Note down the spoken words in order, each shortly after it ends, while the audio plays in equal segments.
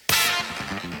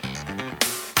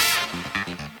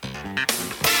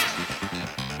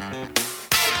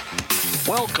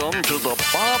Welcome to the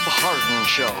Bob Harden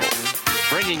Show,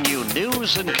 bringing you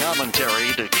news and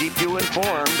commentary to keep you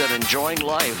informed and enjoying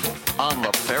life on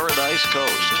the Paradise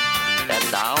Coast.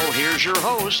 And now, here's your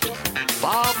host,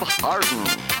 Bob Harden.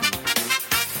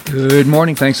 Good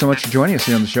morning. Thanks so much for joining us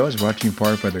here on the show. It's brought to you in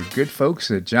part by the good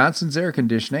folks at Johnson's Air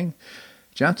Conditioning.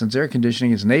 Johnson's Air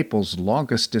Conditioning is Naples'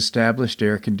 longest established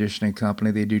air conditioning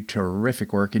company. They do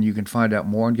terrific work, and you can find out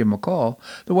more and give them a call.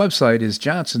 The website is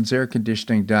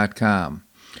johnsonsairconditioning.com.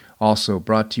 Also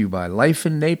brought to you by Life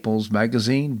in Naples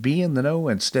magazine. Be in the know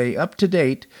and stay up to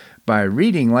date by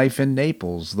reading Life in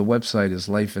Naples. The website is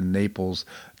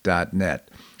lifeinnaples.net.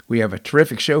 We have a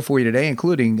terrific show for you today,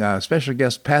 including special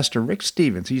guest Pastor Rick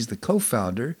Stevens. He's the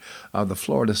co-founder of the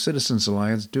Florida Citizens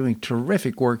Alliance, doing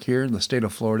terrific work here in the state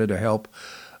of Florida to help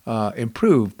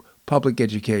improve public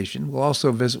education. We'll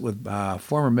also visit with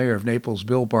former mayor of Naples,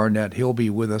 Bill Barnett. He'll be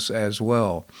with us as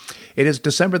well. It is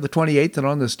December the 28th, and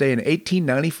on this day in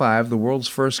 1895, the world's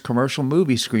first commercial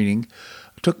movie screening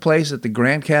took place at the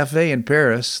Grand Café in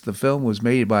Paris. The film was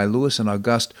made by Louis and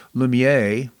Auguste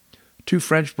Lumière, two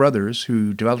French brothers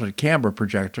who developed a camera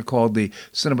projector called the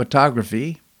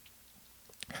cinematography.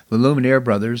 The Lumière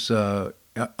brothers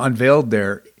unveiled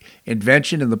their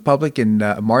invention in the public in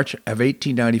March of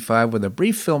 1895 with a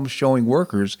brief film showing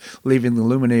workers leaving the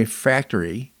Lumière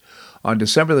factory. On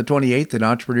December the 28th, an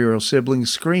entrepreneurial sibling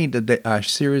screened a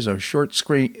series of short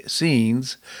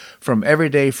scenes from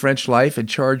everyday French life and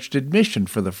charged admission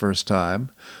for the first time.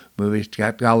 Movie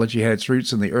technology had its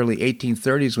roots in the early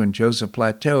 1830s when Joseph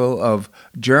Plateau of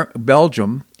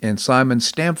Belgium and Simon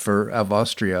Stamfer of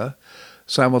Austria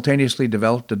simultaneously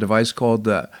developed a device called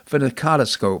the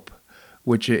phenacotoscope,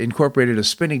 which incorporated a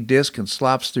spinning disc and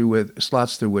slots through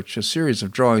which a series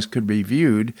of drawings could be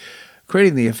viewed,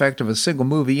 creating the effect of a single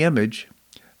movie image.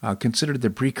 Considered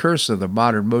the precursor of the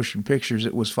modern motion pictures,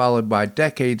 it was followed by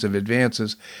decades of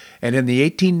advances, and in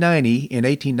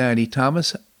 1890,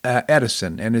 Thomas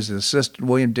Edison and his assistant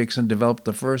William Dixon developed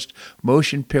the first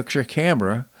motion picture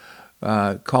camera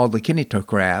called the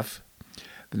kinetograph.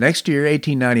 The next year,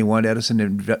 1891,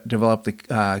 Edison developed the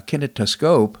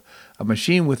kinetoscope, a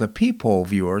machine with a peephole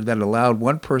viewer that allowed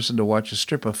one person to watch a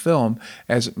strip of film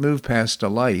as it moved past a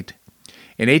light.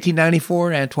 In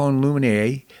 1894, Antoine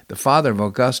Lumière, the father of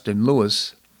Auguste and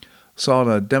Louis, saw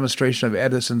a demonstration of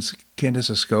Edison's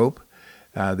kinetoscope.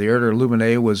 The elder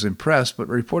Lumière was impressed, but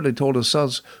reportedly told his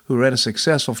sons, who ran a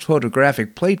successful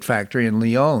photographic plate factory in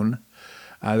Lyon,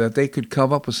 that they could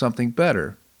come up with something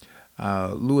better.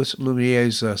 Louis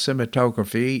Lumière's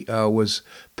cinematography was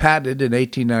patented in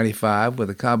 1895 with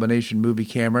a combination movie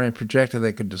camera and projector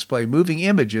that could display moving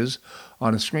images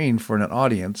on a screen for an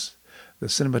audience. The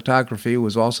cinematography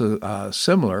was also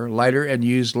similar, lighter, and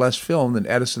used less film than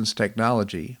Edison's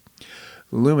technology.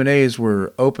 The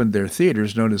Lumières opened their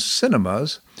theaters, known as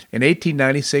cinemas, in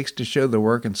 1896 to show their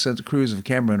work and sent crews of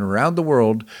cameramen around the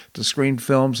world to screen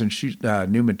films and shoot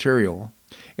new material.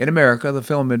 In America, the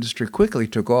film industry quickly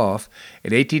took off.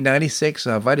 In 1896,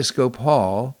 Vitascope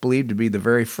Hall, believed to be the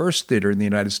very first theater in the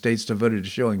United States devoted to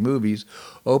showing movies,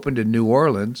 opened in New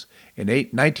Orleans. In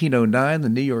 1909, the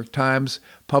New York Times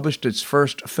published its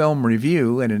first film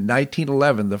review, and in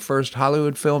 1911, the first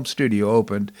Hollywood film studio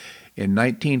opened. In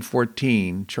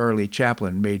 1914, Charlie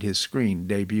Chaplin made his screen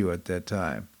debut at that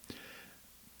time.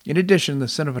 In addition to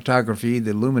cinematography,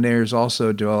 the Lumières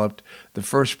also developed the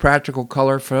first practical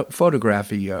color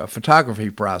photography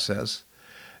process,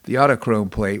 the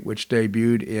autochrome plate, which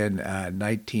debuted in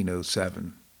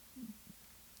 1907.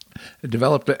 It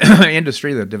developed an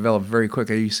industry that developed very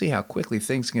quickly. You see how quickly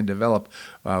things can develop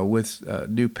with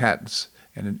new patents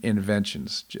and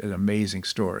inventions. An amazing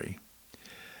story.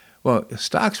 Well,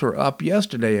 stocks were up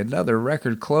yesterday, another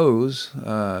record close.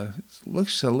 It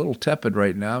looks a little tepid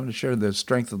right now. I'm not sure the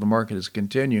strength of the market is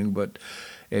continuing, but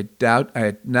it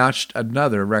notched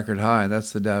another record high, and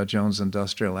that's the Dow Jones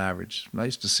Industrial Average.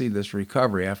 Nice to see this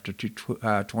recovery after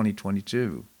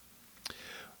 2022.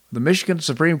 The Michigan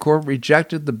Supreme Court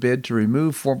rejected the bid to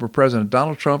remove former President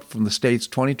Donald Trump from the state's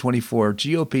 2024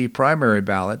 GOP primary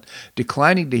ballot,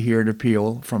 declining to hear an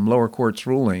appeal from lower court's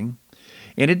ruling.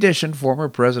 In addition, former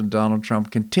President Donald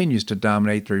Trump continues to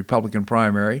dominate the Republican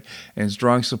primary and is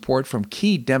drawing support from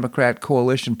key Democrat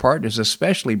coalition partners,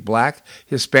 especially Black,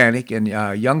 Hispanic, and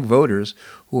young voters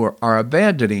who are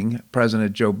abandoning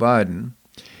President Joe Biden.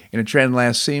 In a trend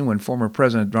last seen when former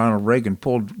President Ronald Reagan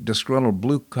pulled disgruntled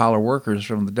blue-collar workers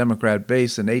from the Democrat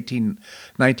base in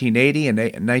 1980 and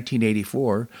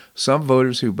 1984, some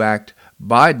voters who backed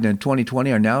Biden in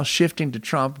 2020 are now shifting to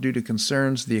Trump due to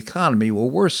concerns the economy will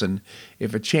worsen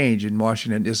if a change in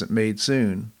Washington isn't made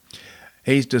soon.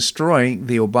 He's destroying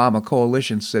the Obama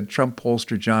coalition, said Trump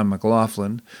pollster John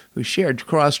McLaughlin, who shared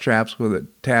tabs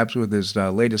with his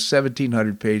latest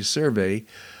 1,700-page survey.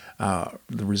 The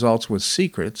results was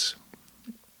Secrets,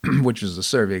 which is the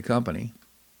survey company.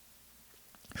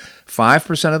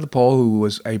 5% of the poll who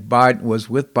was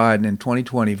with Biden in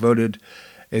 2020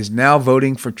 is now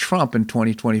voting for Trump in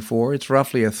 2024. It's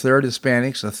roughly a third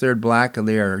Hispanics, a third black, and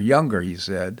they are younger, he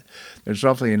said. There's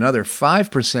roughly another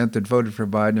 5% that voted for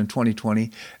Biden in 2020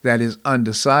 that is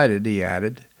undecided, he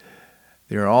added.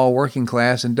 They're all working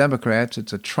class and Democrats.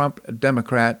 It's a Trump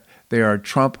Democrat. They are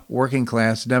Trump working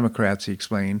class Democrats, he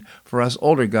explained. For us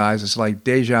older guys, it's like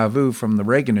deja vu from the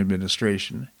Reagan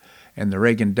administration and the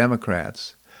Reagan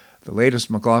Democrats. The latest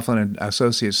McLaughlin and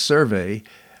Associates survey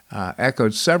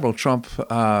echoed several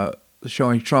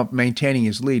showing Trump maintaining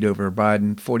his lead over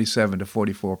Biden, 47 to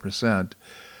 44%.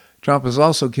 Trump is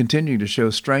also continuing to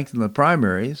show strength in the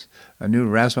primaries. A new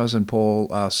Rasmussen poll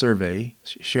survey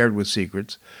shared with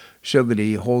Secrets showed that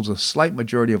he holds a slight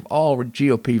majority of all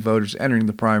GOP voters entering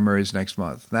the primaries next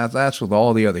month. Now, that's with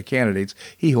all the other candidates.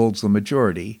 He holds the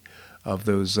majority of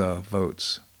those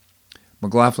votes.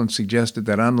 McLaughlin suggested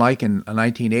that unlike in the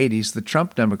 1980s, the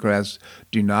Trump Democrats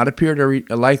do not appear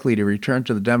likely to return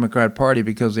to the Democrat Party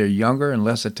because they're younger and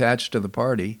less attached to the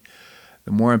party.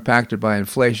 They're more impacted by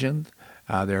inflation.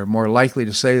 They're more likely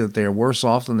to say that they're worse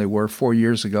off than they were 4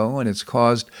 years ago, and it's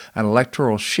caused an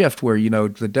electoral shift where,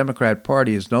 the Democrat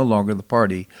Party is no longer the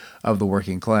party of the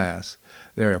working class.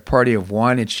 They're a party of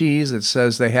wine and cheese that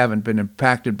says they haven't been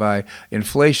impacted by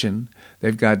inflation.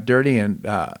 They've got dirty and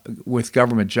with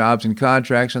government jobs and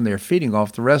contracts, and they're feeding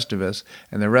off the rest of us,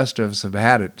 and the rest of us have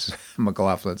had it,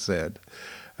 McLaughlin said.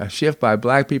 A shift by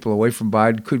black people away from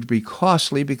Biden could be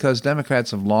costly because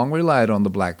Democrats have long relied on the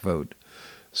black vote.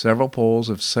 Several polls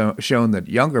have shown that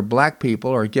younger black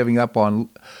people are giving up on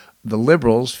the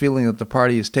liberals, feeling that the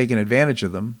party is taking advantage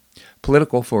of them.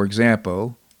 Politico, for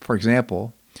example,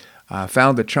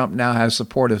 found that Trump now has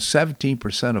support of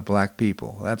 17% of black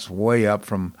people. That's way up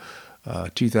from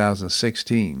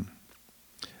 2016.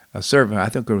 A survey, I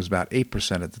think it was about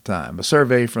 8% at the time. A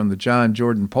survey from the John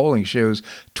Jordan polling shows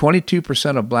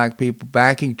 22% of black people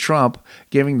backing Trump,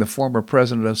 giving the former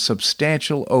president a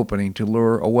substantial opening to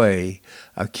lure away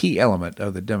a key element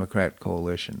of the Democrat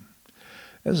coalition.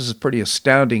 This is pretty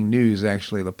astounding news,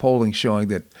 actually. The polling showing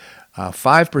that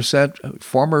 5%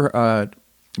 former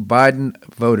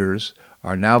Biden voters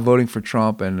are now voting for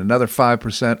Trump, and another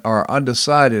 5% are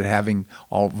undecided, having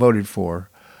all voted for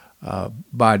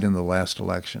Biden in the last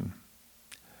election.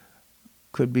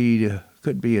 Could be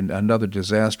another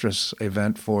disastrous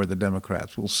event for the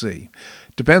Democrats. We'll see.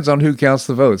 Depends on who counts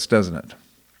the votes, doesn't it?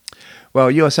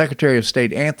 Well, U.S. Secretary of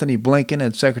State Anthony Blinken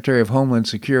and Secretary of Homeland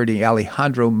Security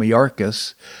Alejandro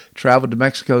Mayorkas traveled to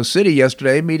Mexico City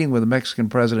yesterday, meeting with the Mexican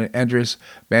President Andrés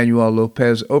Manuel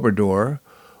López Obrador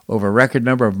over a record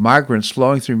number of migrants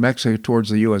flowing through Mexico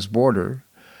towards the U.S. border.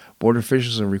 Border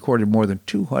officials have recorded more than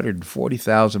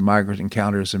 240,000 migrant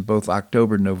encounters in both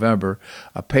October and November,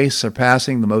 a pace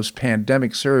surpassing the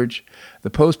post-pandemic surge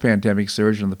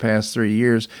in the past 3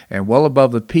 years, and well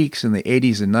above the peaks in the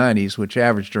 80s and 90s, which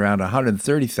averaged around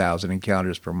 130,000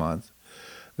 encounters per month.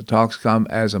 The talks come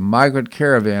as a migrant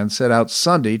caravan set out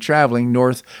Sunday traveling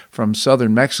north from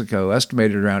southern Mexico,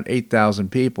 estimated around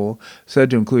 8,000 people, said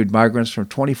to include migrants from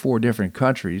 24 different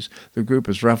countries. The group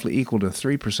is roughly equal to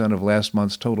 3% of last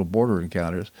month's total border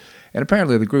encounters. And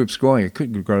apparently the group's growing. It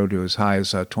could grow to as high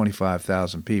as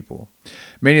 25,000 people.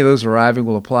 Many of those arriving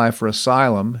will apply for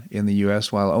asylum in the U.S.,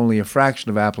 while only a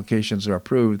fraction of applications are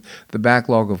approved. The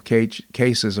backlog of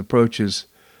cases approaches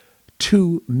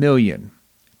 2 million.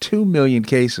 2 million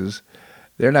cases.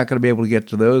 They're not going to be able to get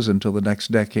to those until the next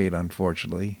decade,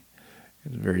 unfortunately.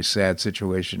 It's a very sad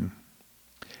situation.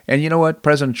 And you know what?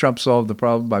 President Trump solved the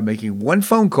problem by making one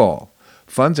phone call.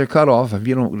 Funds are cut off if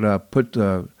you don't put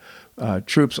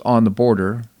troops on the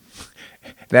border.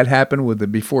 That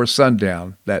happened before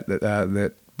sundown,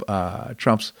 that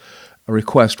Trump's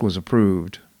request was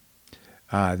approved.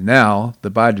 Now,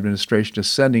 the Biden administration is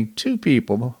sending 2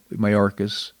 people,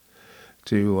 Mayorkas,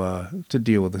 to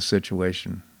deal with the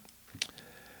situation.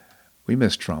 We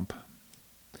miss Trump.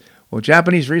 Well,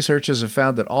 Japanese researchers have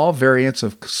found that all variants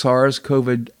of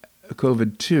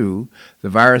SARS-CoV-2, the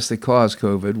virus that caused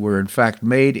COVID, were in fact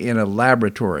made in a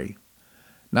laboratory.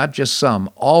 Not just some,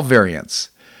 all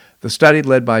variants. The study,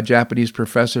 led by Japanese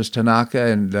professors Tanaka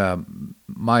and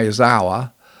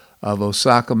Miyazawa of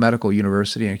Osaka Medical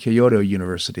University and Kyoto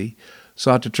University,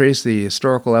 sought to trace the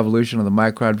historical evolution of the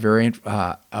micron variant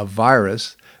of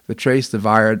virus, to trace the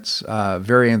variant's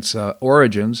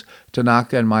origins.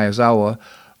 Tanaka and Miyazawa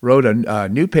wrote a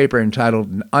new paper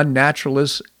entitled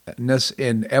Unnaturalness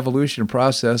in Evolution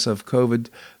Process of COVID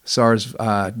SARS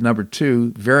number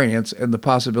 2 variants and the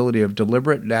Possibility of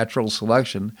Deliberate Natural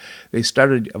Selection. They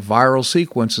studied viral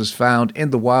sequences found in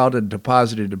the wild and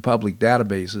deposited in public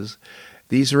databases.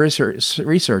 These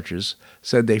researchers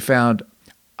said they found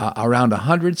around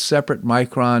 100 separate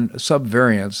Omicron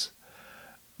subvariants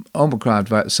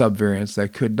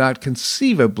that could not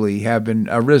conceivably have been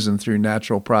arisen through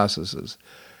natural processes.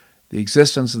 The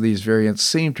existence of these variants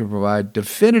seemed to provide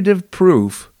definitive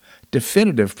proof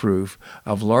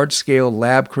of large-scale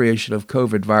lab creation of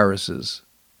COVID viruses.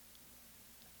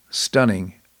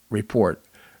 Stunning report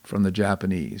from the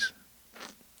Japanese.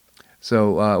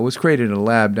 So it was created in a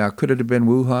lab. Now, could it have been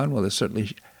Wuhan? Well, it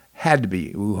certainly had to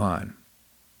be Wuhan.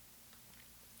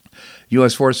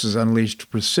 U.S. forces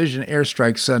unleashed precision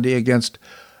airstrikes Sunday against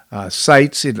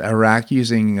sites in Iraq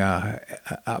used by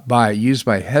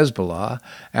Hezbollah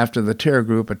after the terror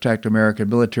group attacked American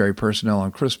military personnel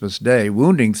on Christmas Day,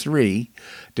 wounding 3.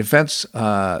 Defense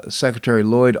Secretary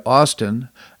Lloyd Austin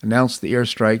announced the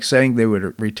airstrike, saying they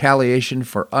were retaliation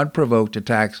for unprovoked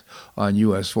attacks on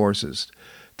U.S. forces.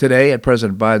 Today, at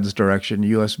President Biden's direction,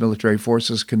 U.S. military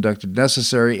forces conducted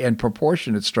necessary and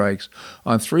proportionate strikes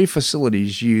on 3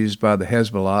 facilities used by the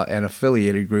Hezbollah and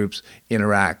affiliated groups in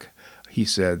Iraq. He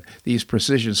said these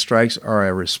precision strikes are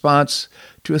a response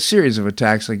to a series of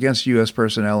attacks against U.S.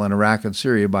 personnel in Iraq and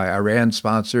Syria by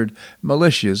Iran-sponsored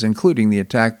militias, including the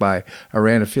attack by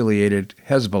Iran-affiliated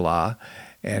Hezbollah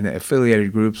and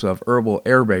affiliated groups of Erbil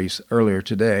Air Base earlier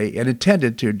today, and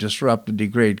intended to disrupt and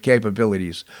degrade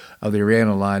capabilities of the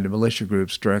Iran-aligned militia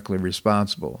groups directly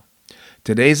responsible.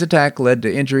 Today's attack led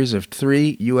to injuries of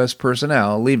 3 U.S.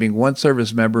 personnel, leaving 1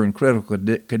 service member in critical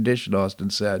condition,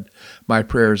 Austin said. My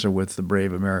prayers are with the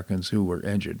brave Americans who were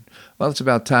injured. Well, it's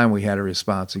about time we had a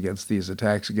response against these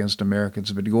attacks against Americans.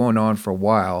 It's been going on for a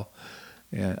while.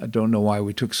 And I don't know why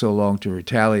we took so long to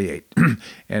retaliate.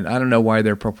 And I don't know why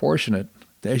they're proportionate.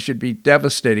 They should be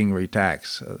devastating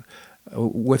attacks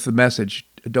with the message,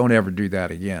 don't ever do that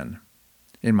again,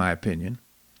 in my opinion.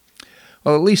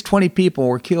 Well, at least 20 people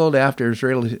were killed after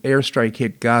Israeli airstrike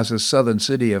hit Gaza's southern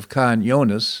city of Khan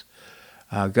Younis.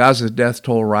 Gaza's death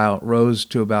toll rose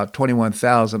to about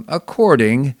 21,000,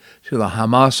 according to the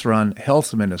Hamas-run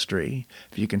health ministry,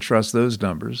 if you can trust those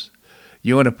numbers.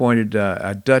 UN appointed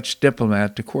a Dutch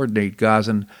diplomat to coordinate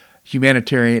Gazan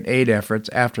humanitarian aid efforts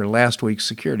after last week's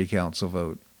Security Council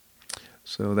vote.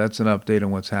 So that's an update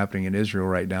on what's happening in Israel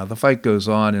right now. The fight goes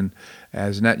on, and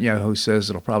as Netanyahu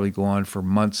says, it'll probably go on for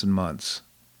months and months.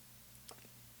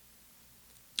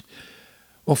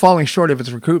 Well, falling short of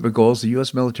its recruitment goals, the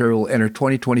U.S. military will enter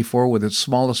 2024 with its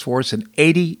smallest force in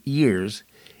 80 years.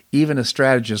 Even a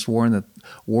strategist warned that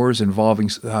wars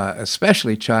involving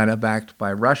especially China, backed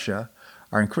by Russia,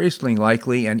 are increasingly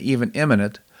likely and even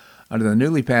imminent. Under the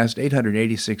newly passed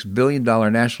 $886 billion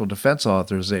National Defense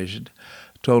Authorization,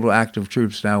 total active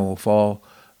troops now will fall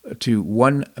to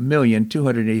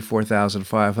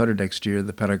 1,284,500 next year,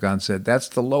 the Pentagon said. That's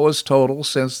the lowest total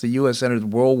since the U.S.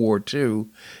 entered World War II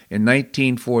in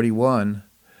 1941.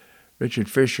 Richard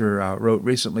Fisher wrote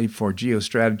recently for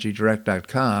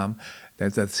GeoStrategyDirect.com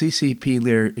that the CCP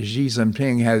leader Xi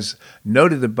Jinping has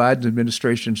noted the Biden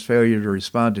administration's failure to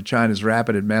respond to China's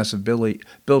rapid and massive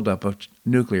buildup of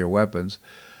nuclear weapons.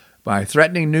 By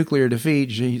threatening nuclear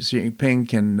defeat, Xi Jinping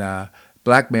can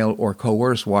blackmail or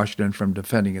coerce Washington from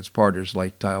defending its partners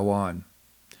like Taiwan.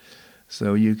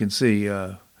 So you can see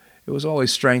it was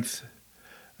always strength.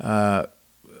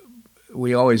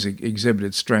 We always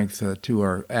exhibited strength to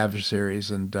our adversaries,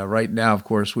 and right now, of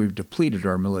course, we've depleted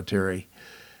our military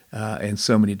in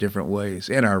so many different ways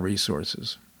and our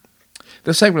resources.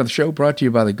 This segment of the show brought to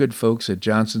you by the good folks at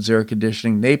Johnson's Air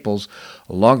Conditioning, Naples'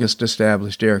 longest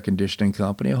established air conditioning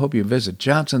company. I hope you visit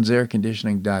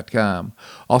johnsonsairconditioning.com.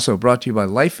 Also brought to you by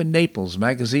Life in Naples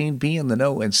magazine. Be in the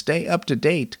know and stay up to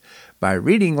date by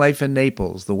reading Life in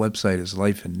Naples. The website is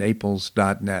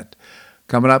lifeinnaples.net.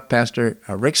 Coming up, Pastor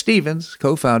Rick Stevens,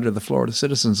 co-founder of the Florida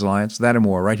Citizens Alliance. That and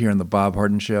more right here on The Bob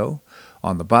Harden Show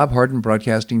on the Bob Harden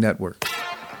Broadcasting Network.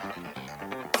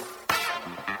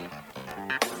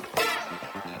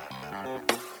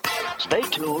 Stay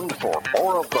tuned for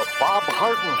more of The Bob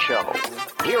Harden Show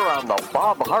here on the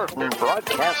Bob Harden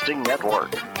Broadcasting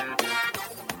Network.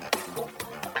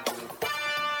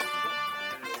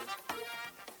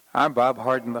 I'm Bob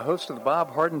Harden, the host of The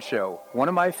Bob Harden Show. One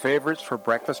of my favorites for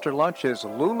breakfast or lunch is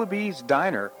Lulabee's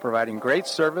Diner, providing great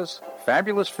service,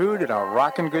 fabulous food, and a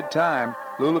rockin' good time.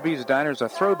 Lulabee's Diner is a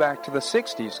throwback to the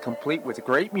 60s, complete with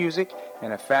great music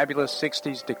and a fabulous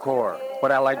 60s decor.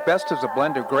 What I like best is a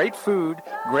blend of great food,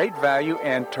 great value,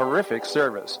 and terrific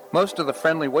service. Most of the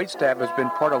friendly waitstaff has been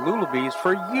part of Lulabee's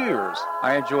for years.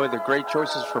 I enjoy the great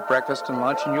choices for breakfast and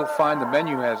lunch, and you'll find the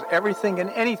menu has everything and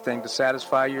anything to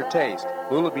satisfy your taste.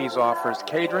 Lulabee's offers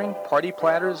catering, party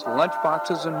platters, lunch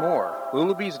boxes, and more.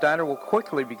 Lulabee's Diner will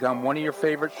quickly become one of your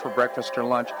favorites for breakfast or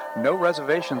lunch. No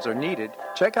reservations are needed.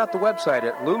 Check out the website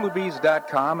at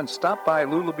lulabees.com and stop by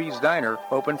Lulabee's Diner,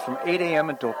 open from 8 a.m.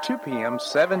 until 2 p.m.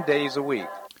 7 days a week.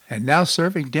 And now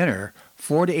serving dinner,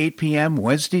 4 to 8 p.m.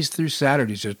 Wednesdays through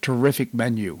Saturdays, a terrific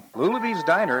menu. Lulabee's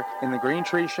Diner in the Green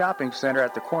Tree Shopping Center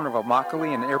at the corner of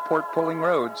Immokalee and Airport Pulling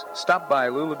Roads. Stop by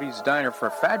Lulabee's Diner for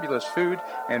fabulous food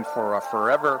and for a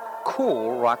forever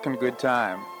cool rockin' good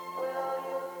time.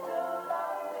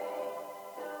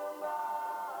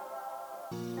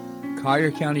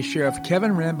 Collier County Sheriff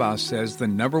Kevin Rambaugh says the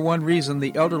number one reason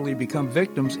the elderly become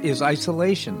victims is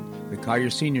isolation. The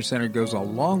Collier Senior Center goes a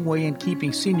long way in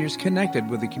keeping seniors connected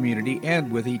with the community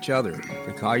and with each other.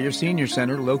 The Collier Senior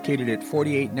Center, located at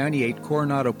 4898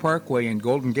 Coronado Parkway in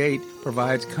Golden Gate,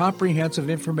 provides comprehensive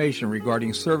information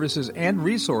regarding services and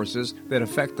resources that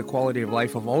affect the quality of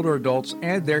life of older adults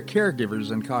and their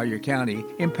caregivers in Collier County,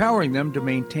 empowering them to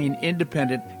maintain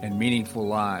independent and meaningful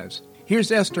lives.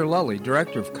 Here's Esther Lully,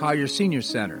 Director of Collier Senior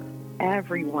Center.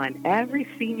 Everyone, every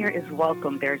senior is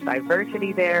welcome. There's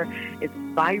diversity there. It's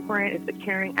vibrant. It's a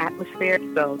caring atmosphere.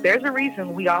 So there's a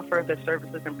reason we offer the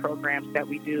services and programs that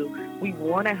we do. We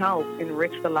want to help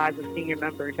enrich the lives of senior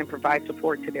members and provide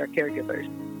support to their caregivers.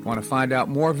 Want to find out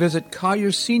more? Visit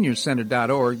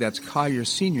collierseniorcenter.org. That's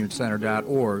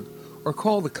collierseniorcenter.org. Or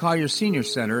call the Collier Senior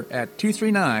Center at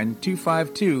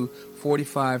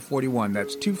 239-252-4541.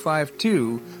 That's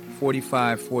 252-4541.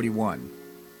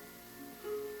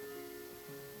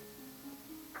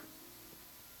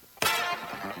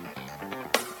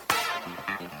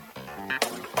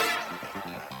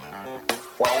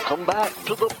 Welcome back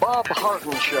to the Bob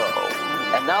Harden Show.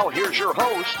 And now here's your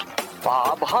host,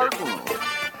 Bob Harden.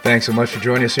 Thanks so much for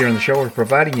joining us here on the show. We're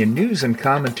providing you news and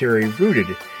commentary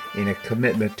rooted in a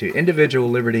commitment to individual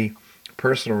liberty,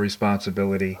 personal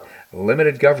responsibility,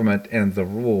 limited government, and the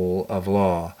rule of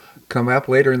law. Coming up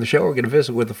later in the show, we're going to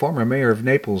visit with the former mayor of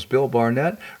Naples, Bill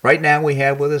Barnett. Right now we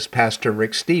have with us Pastor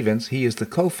Rick Stevens. He is the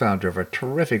co-founder of a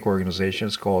terrific organization.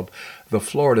 It's called the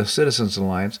Florida Citizens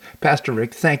Alliance. Pastor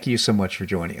Rick, thank you so much for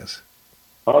joining us.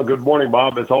 Good morning,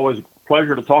 Bob. It's always a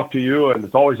pleasure to talk to you, and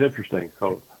it's always interesting.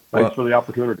 So thanks for the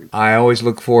opportunity. I always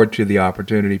look forward to the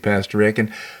opportunity, Pastor Rick.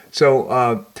 And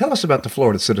so tell us about the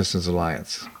Florida Citizens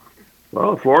Alliance.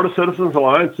 Well, the Florida Citizens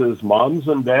Alliance is moms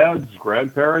and dads,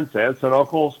 grandparents, aunts and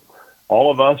uncles,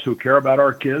 all of us who care about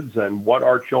our kids and want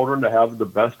our children to have the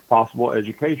best possible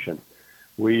education.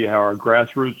 We are a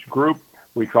grassroots group.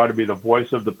 We try to be the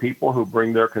voice of the people who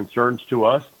bring their concerns to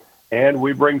us, and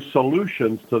we bring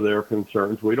solutions to their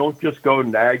concerns. We don't just go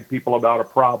nag people about a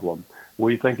problem.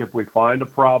 We think if we find a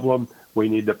problem, we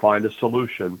need to find a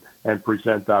solution and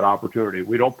present that opportunity.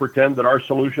 We don't pretend that our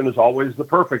solution is always the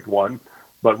perfect one,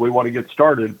 but we want to get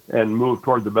started and move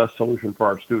toward the best solution for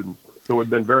our students. So we've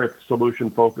been very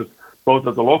solution-focused, both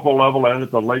at the local level and at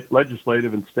the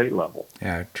legislative and state level.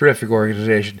 Yeah, terrific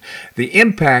organization. The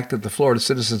impact that the Florida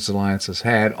Citizens Alliance has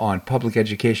had on public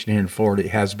education here in Florida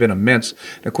has been immense.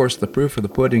 And of course, the proof of the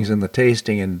pudding's in the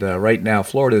tasting, and right now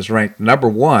Florida is ranked number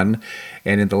one.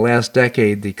 And in the last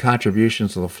decade, the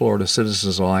contributions of the Florida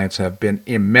Citizens Alliance have been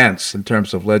immense in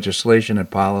terms of legislation and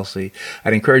policy.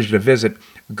 I'd encourage you to visit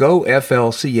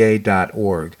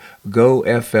goflca.org,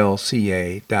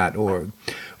 goflca.org.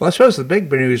 Well, I suppose the big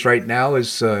news right now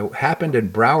is happened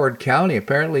in Broward County.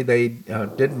 Apparently, they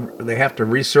have to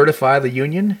recertify the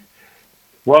union.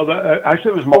 Well,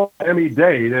 actually, it was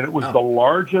Miami-Dade, and it was the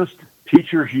largest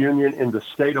teachers union in the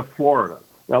state of Florida.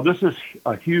 Now, this is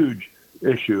a huge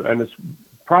issue, and it's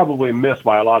probably missed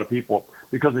by a lot of people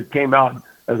because it came out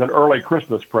as an early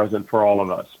Christmas present for all of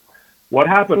us. What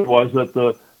happened was that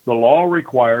the law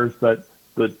requires that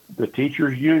the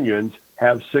teachers unions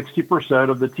have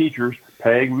 60% of the teachers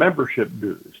paying membership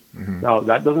dues. Mm-hmm. Now,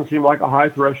 that doesn't seem like a high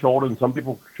threshold, and some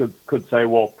people could say,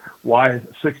 well, why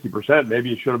 60%?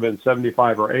 Maybe it should have been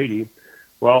 75 or 80.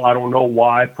 Well, I don't know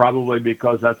why. Probably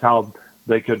because that's how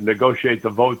they could negotiate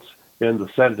the votes in the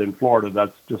Senate in Florida.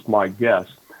 That's just my guess.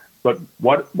 But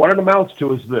what it amounts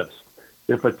to is this.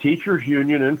 If a teachers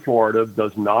union in Florida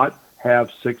does not have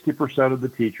 60% of the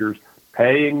teachers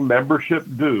paying membership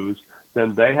dues,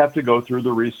 then they have to go through the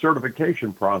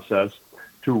recertification process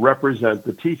to represent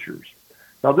the teachers.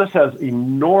 Now, this has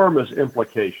enormous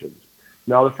implications.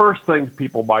 Now, the first thing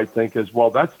people might think is, well,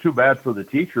 that's too bad for the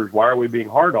teachers. Why are we being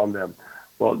hard on them?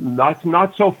 Well,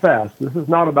 not so fast. This is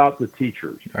not about the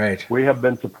teachers. Right. We have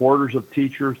been supporters of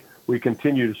teachers. We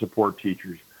continue to support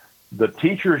teachers. The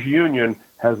teachers union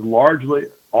has largely,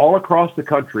 all across the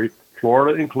country,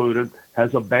 Florida included,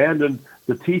 has abandoned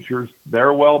the teachers,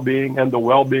 their well-being, and the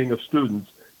well-being of students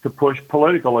to push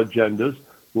political agendas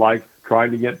like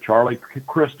trying to get Charlie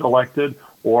Crist elected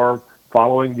or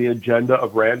following the agenda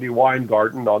of Randy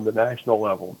Weingarten on the national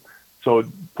level. So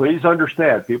please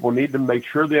understand, people need to make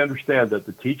sure they understand that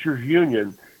the teachers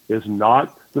union is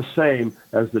not the same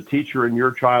as the teacher in your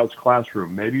child's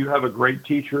classroom. Maybe you have a great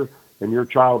teacher and your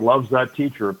child loves that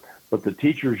teacher, but the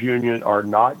teachers union are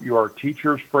not your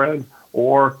teacher's friend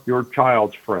or your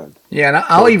child's friend. Yeah, and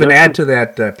I'll even add to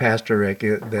that, Pastor Rick,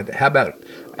 that how about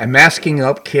masking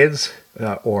up kids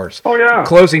or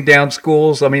closing down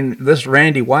schools? I mean, this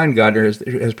Randy Weingarten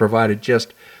has provided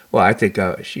just, well, I think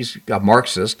she's a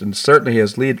Marxist and certainly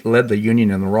has led the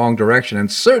union in the wrong direction and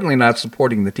certainly not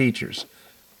supporting the teachers.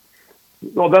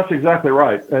 Well, that's exactly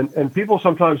right. And people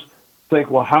sometimes think,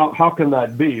 well, how can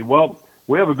that be? Well,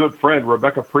 we have a good friend,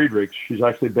 Rebecca Friedrich. She's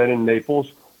actually been in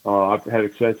Naples. I've had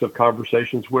extensive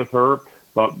conversations with her,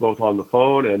 both on the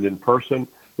phone and in person.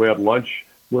 We had lunch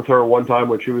with her one time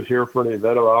when she was here for an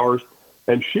event of ours.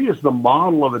 And she is the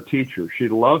model of a teacher. She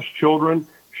loves children.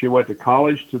 She went to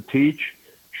college to teach.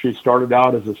 She started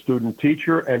out as a student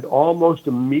teacher and almost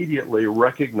immediately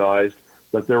recognized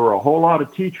that there were a whole lot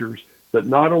of teachers that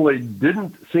not only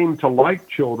didn't seem to like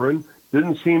children,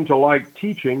 didn't seem to like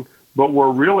teaching, but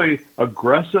were really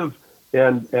aggressive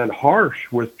and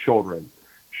harsh with children.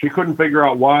 She couldn't figure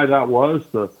out why that was.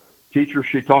 The teacher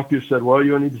she talked to said, well,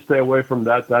 you need to stay away from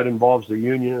that. That involves the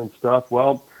union and stuff.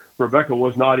 Well, Rebecca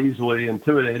was not easily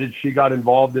intimidated. She got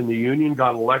involved in the union,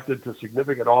 got elected to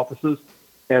significant offices,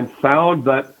 and found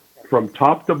that from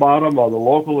top to bottom on the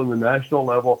local and the national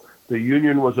level, the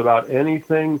union was about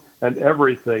anything and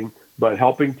everything but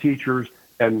helping teachers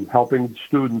and helping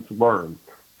students learn.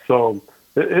 So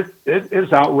it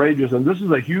is outrageous, and this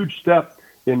is a huge step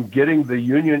in getting the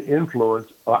union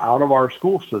influence out of our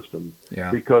school system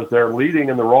because they're leading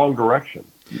in the wrong direction.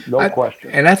 No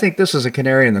question. And I think this is a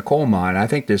canary in the coal mine. I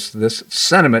think this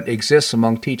sentiment exists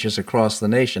among teachers across the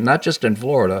nation, not just in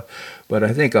Florida, but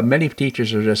I think many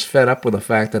teachers are just fed up with the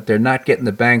fact that they're not getting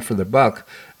the bang for their buck.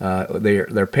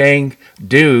 They're paying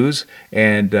dues,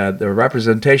 and the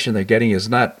representation they're getting is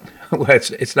not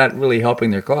it's not really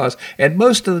helping their cause. And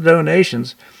most of the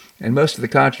donations and most of the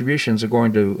contributions are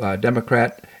going to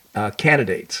Democrat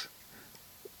candidates.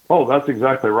 Oh, that's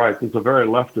exactly right. It's a very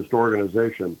leftist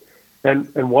organization.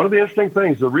 And one of the interesting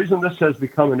things, the reason this has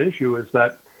become an issue is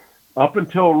that up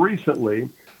until recently,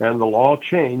 and the law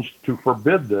changed to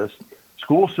forbid this,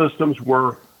 school systems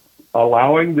were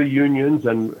allowing the unions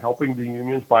and helping the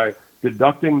unions by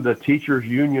deducting the teachers'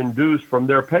 union dues from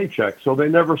their paycheck. So they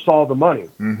never saw the money.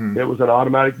 Mm-hmm. It was an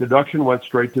automatic deduction, went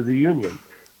straight to the union.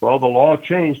 Well, the law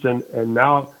changed, and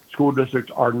now school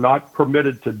districts are not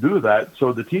permitted to do that.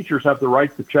 So the teachers have to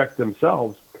write the check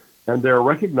themselves, and they're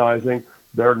recognizing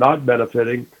they're not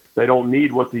benefiting. They don't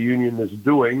need what the union is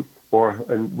doing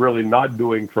and really not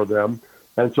doing for them.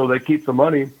 And so they keep the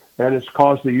money, and it's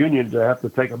caused the union to have to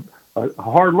take a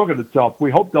hard look at itself.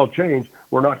 We hope they'll change.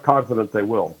 We're not confident they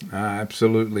will.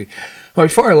 Absolutely. Well,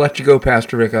 before I let you go,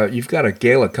 Pastor Rick, you've got a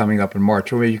gala coming up in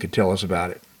March. Maybe you could tell us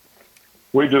about it.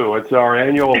 We do. It's our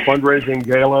annual fundraising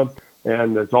gala,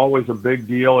 and it's always a big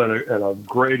deal and a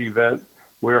great event.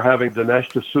 We're having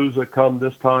Dinesh D'Souza come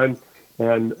this time,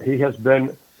 and he has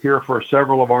been here for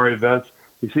several of our events.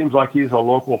 He seems like he's a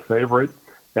local favorite,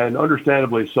 and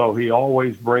understandably so. He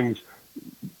always brings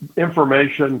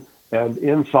information and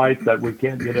insight that we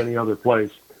can't get any other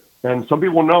place. And some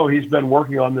people know he's been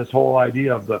working on this whole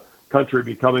idea of the country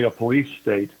becoming a police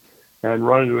state and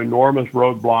run into enormous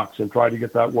roadblocks and try to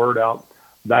get that word out.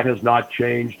 That has not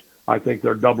changed. I think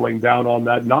they're doubling down on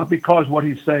that, not because what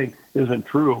he's saying isn't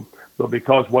true, but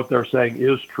because what they're saying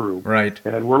is true. Right.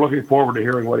 And we're looking forward to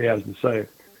hearing what he has to say.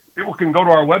 People can go to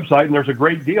our website, and there's a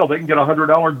great deal. They can get a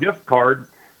 $100 gift card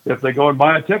if they go and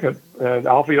buy a ticket. And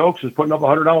Alfie Oaks is putting up a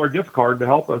 $100 gift card to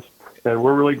help us, and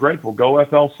we're really grateful.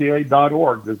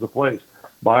 GoFLCA.org is the place.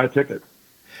 Buy a ticket.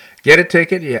 Get a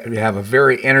ticket. You have a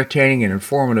very entertaining and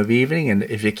informative evening. And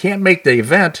if you can't make the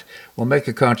event, well, make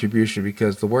a contribution,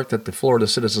 because the work that the Florida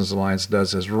Citizens Alliance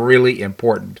does is really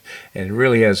important and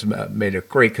really has made a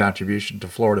great contribution to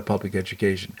Florida public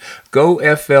education.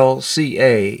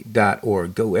 GoFLCA.org.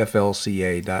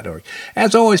 GoFLCA.org.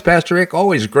 As always, Pastor Rick,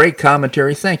 always great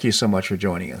commentary. Thank you so much for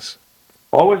joining us.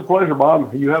 Always a pleasure,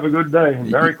 Bob. You have a good day.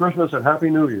 Merry Christmas and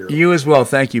Happy New Year. You as well.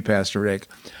 Thank you, Pastor Rick.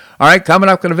 All right, coming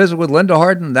up, going to visit with Linda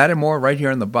Harden. That and more right here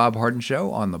on The Bob Harden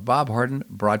Show on the Bob Harden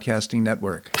Broadcasting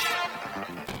Network.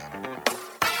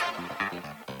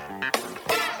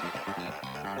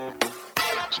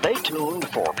 Stay tuned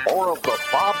for more of The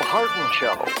Bob Harden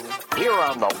Show here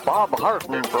on the Bob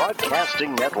Harden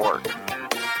Broadcasting Network.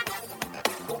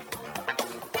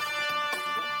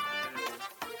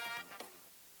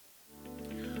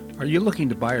 Are you looking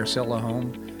to buy or sell a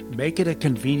home? Make it a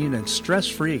convenient and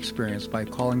stress-free experience by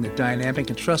calling the dynamic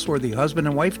and trustworthy husband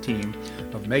and wife team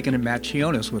of Megan and Matt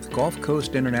Chionis with Gulf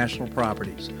Coast International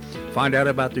Properties. Find out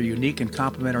about their unique and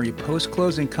complimentary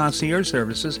post-closing concierge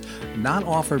services not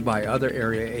offered by other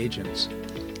area agents.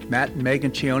 Matt and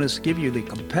Megan Chionis give you the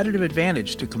competitive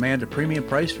advantage to command a premium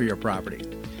price for your property.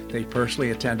 They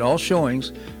personally attend all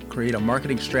showings, create a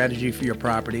marketing strategy for your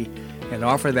property, and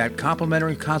offer that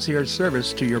complimentary concierge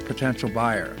service to your potential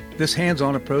buyer. This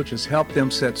hands-on approach has helped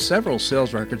them set several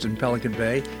sales records in Pelican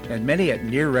Bay and many at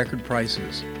near-record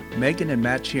prices. Megan and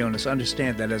Matt Chionis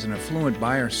understand that as an affluent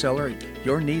buyer-seller,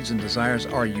 your needs and desires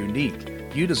are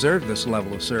unique. You deserve this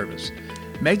level of service.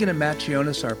 Megan and Matt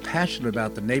Chionis are passionate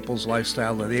about the Naples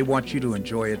lifestyle and they want you to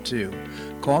enjoy it too.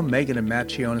 Call Megan and Matt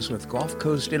Chionis with Gulf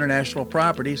Coast International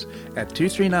Properties at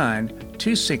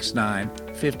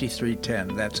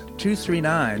 239-269-5310. That's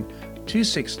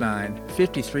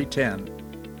 239-269-5310.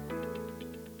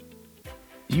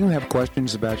 You have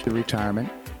questions about your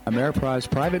retirement? Ameriprise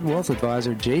Private Wealth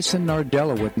Advisor Jason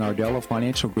Nardella with Nardella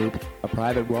Financial Group, a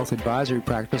private wealth advisory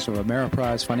practice of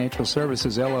Ameriprise Financial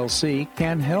Services, LLC,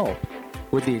 can help.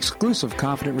 With the exclusive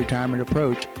Confident Retirement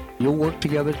approach, you'll work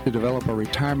together to develop a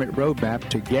retirement roadmap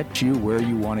to get you where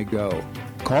you want to go.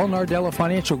 Call Nardella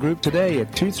Financial Group today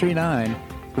at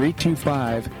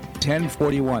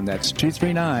 239-325-1041. That's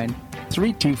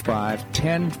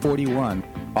 239-325-1041.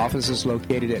 Office is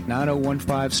located at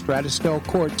 9015 Stratosdale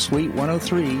Court, Suite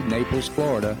 103, Naples,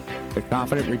 Florida. The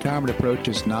Confident Retirement approach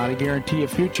is not a guarantee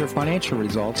of future financial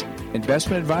results.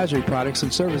 Investment advisory products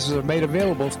and services are made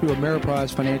available through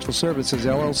Ameriprise Financial Services,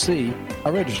 LLC,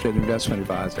 a registered investment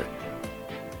advisor.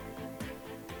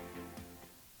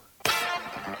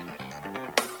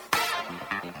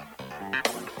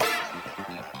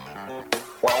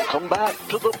 Welcome back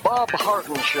to the Bob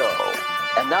Harden Show.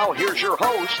 And now here's your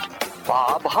host,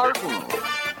 Bob Harden.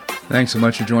 Thanks so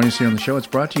much for joining us here on the show. It's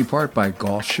brought to you in part by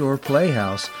Gulf Shore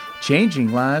Playhouse,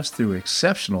 changing lives through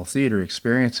exceptional theater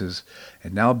experiences.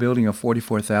 And now building a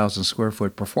 44,000 square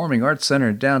foot performing arts center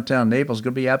in downtown Naples is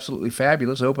going to be absolutely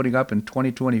fabulous, opening up in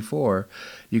 2024.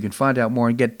 You can find out more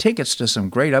and get tickets to some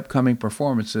great upcoming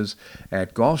performances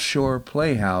at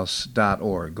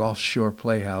gulfshoreplayhouse.org,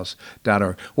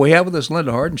 gulfshoreplayhouse.org. We have with us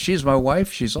Linda Harden. She's my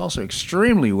wife. She's also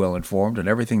extremely well informed in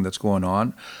everything that's going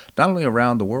on, not only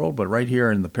around the world, but right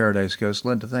here in the Paradise Coast.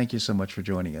 Linda, thank you so much for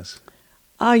joining us.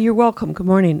 You're welcome. Good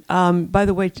morning. By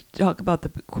the way, to talk about the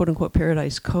quote-unquote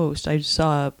Paradise Coast, I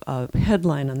saw a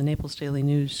headline on the Naples Daily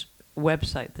News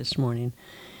website this morning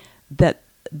that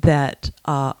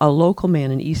a local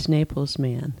man, an East Naples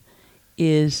man,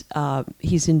 he's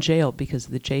in jail because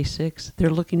of the J6. They're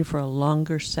looking for a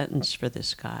longer sentence for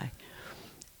this guy.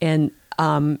 And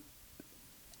I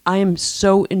am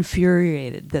so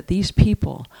infuriated that these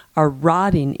people are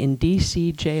rotting in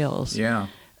D.C. jails. Yeah.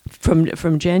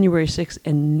 From January 6th,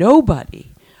 and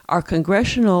nobody, our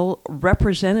congressional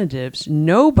representatives,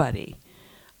 nobody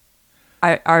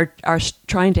are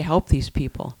trying to help these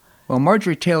people. Well,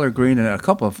 Marjorie Taylor Greene and a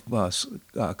couple of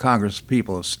Congress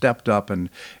people have stepped up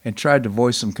and tried to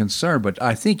voice some concern, but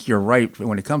I think you're right.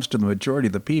 When it comes to the majority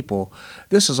of the people,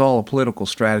 this is all a political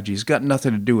strategy. It's got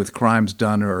nothing to do with crimes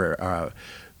done or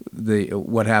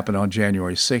what happened on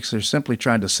January 6th. They're simply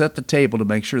trying to set the table to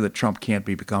make sure that Trump can't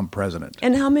become president.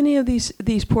 And how many of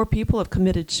these poor people have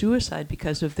committed suicide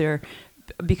because of these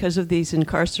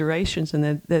incarcerations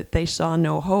and that they saw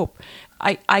no hope?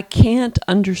 I can't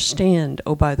understand,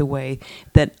 oh, by the way,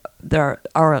 that there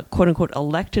are quote-unquote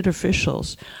elected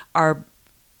officials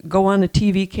go on a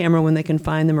TV camera when they can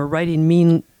find them or writing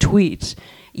mean tweets,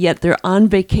 yet they're on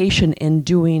vacation and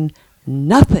doing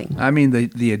nothing. I mean,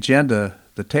 the agenda,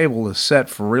 the table is set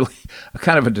for really a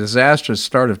kind of a disastrous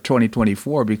start of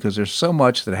 2024 because there's so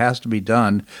much that has to be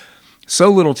done, so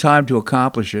little time to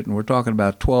accomplish it, and we're talking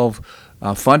about 12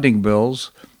 funding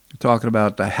bills. We're talking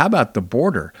about, how about the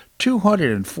border?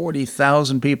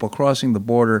 240,000 people crossing the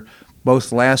border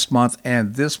both last month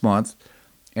and this month,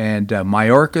 and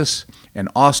Mayorkas and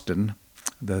Austin,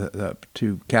 the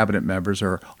two cabinet members,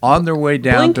 are on their way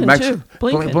down to Mexico.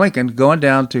 Blinken going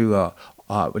down to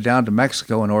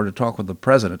Mexico in order to talk with the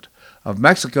president of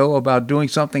Mexico about doing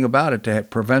something about it to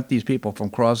prevent these people from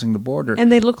crossing the border.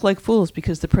 And they look like fools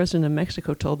because the president of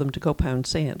Mexico told them to go pound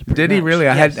sand. Did he really?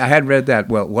 Yes. I had read that.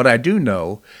 Well, what I do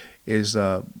know is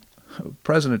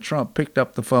President Trump picked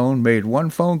up the phone, made one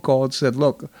phone call, and said,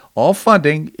 "Look, all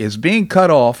funding is being cut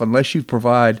off unless you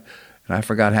provide," and I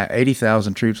forgot how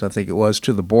 80,000 troops, I think it was,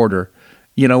 to the border.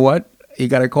 You know what? He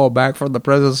got a call back from the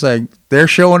president saying they're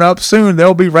showing up soon.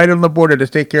 They'll be right on the border to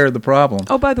take care of the problem.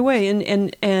 Oh, by the way,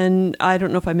 and I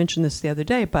don't know if I mentioned this the other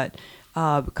day, but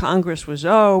Congress was,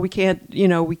 we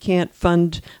can't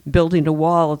fund building a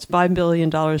wall. It's $5 billion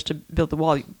to build the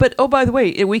wall. But by the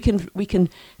way, we can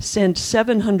send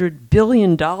 $700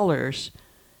 billion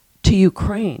to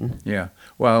Ukraine. Yeah.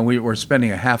 Well, we're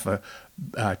spending $500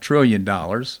 billion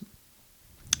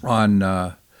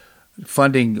on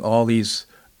funding all these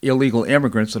illegal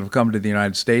immigrants that have come to the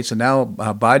United States, and now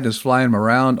Biden is flying them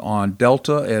around on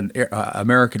Delta and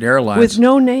American Airlines with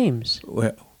no names.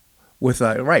 With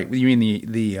right, you mean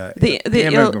the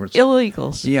immigrants,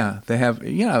 illegals? Yeah, they have.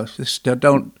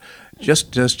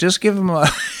 Just give them a.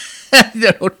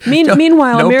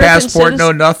 Meanwhile, no American passport,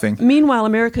 no nothing. Meanwhile,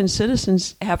 American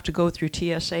citizens have to go through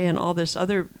TSA and all this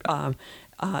other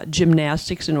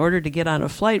gymnastics in order to get on a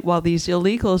flight, while these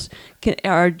illegals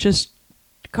are just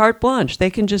carte blanche. They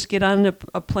can just get on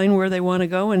a plane where they want to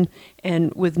go,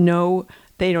 and with no,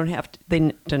 they didn't have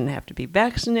to be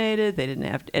vaccinated. They didn't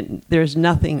have to, and there's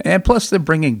nothing. And plus, they're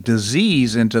bringing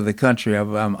disease into the country.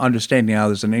 I'm understanding now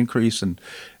there's an increase in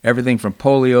everything from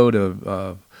polio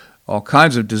to all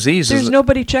kinds of diseases. There's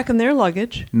nobody checking their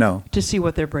luggage. No. To see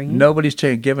what they're bringing. Nobody's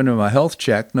giving them a health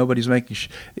check. Nobody's making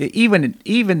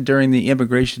even during the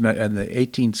immigration in the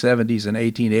 1870s and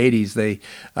 1880s, they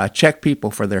check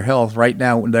people for their health. Right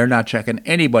now, they're not checking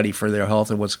anybody for their health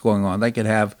and what's going on. They could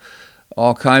have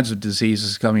all kinds of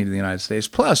diseases coming to the United States.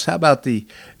 Plus, how about the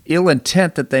ill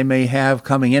intent that they may have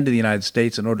coming into the United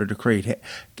States in order to create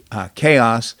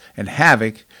chaos and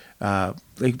havoc?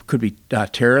 They could be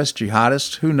terrorists,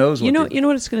 jihadists. Who knows? You know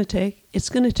what it's going to take? It's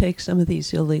going to take some of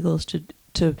these illegals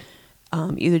to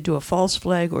either do a false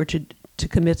flag or to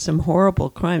commit some horrible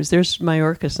crimes. There's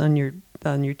Mayorkas on your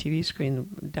TV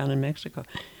screen down in Mexico.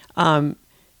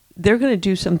 They're going to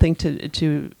do something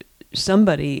to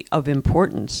somebody of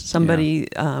importance, somebody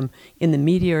in the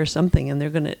media or something,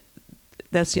 and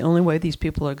that's the only way these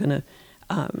people are going to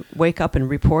wake up and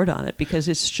report on it, because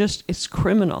it's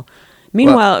criminal.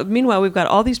 Meanwhile, we've got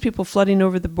all these people flooding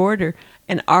over the border,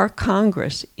 and our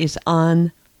Congress is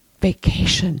on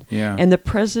vacation. Yeah. And the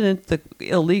president, the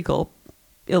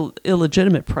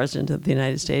illegitimate president of the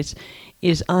United States,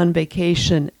 is on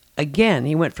vacation again.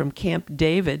 He went from Camp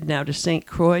David now to St.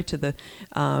 Croix, to the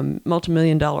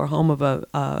multimillion-dollar home of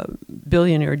a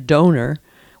billionaire donor,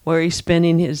 where he's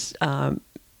spending his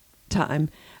time.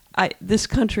 This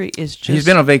country is just... He's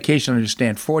been on vacation, I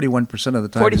understand, 41% of the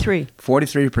time.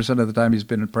 43% of the time he's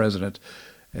been president.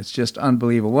 It's just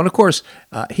unbelievable. Well, of course,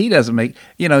 he doesn't make...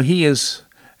 he is...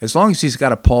 As long as he's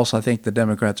got a pulse, I think the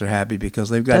Democrats are happy, because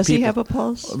they've got Does people... he have a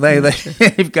pulse?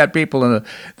 They've got people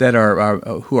that are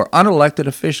who are unelected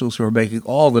officials who are making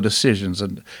all the decisions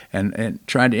and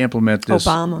trying to implement this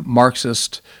Obama.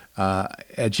 Marxist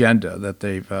agenda that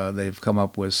they've come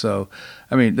up with. So,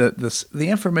 I mean, the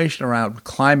information around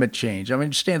climate change. I mean,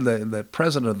 understand the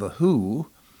president of the WHO,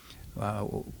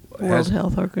 World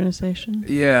Health Organization.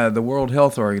 Yeah, the World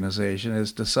Health Organization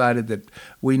has decided that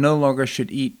we no longer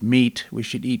should eat meat. We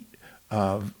should eat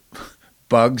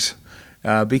bugs.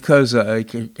 Because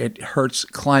it hurts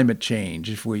climate change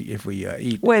if we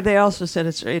eat. Well, they also said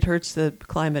it hurts the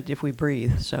climate if we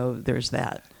breathe. So there's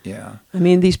that. Yeah. I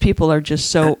mean, these people are just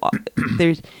so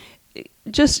there's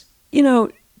just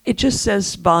it just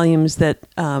says volumes that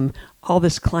all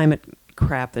this climate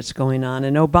crap that's going on.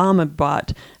 And Obama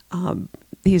bought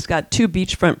he's got 2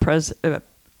 beachfront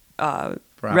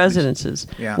residences,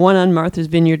 one on Martha's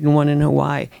Vineyard and one in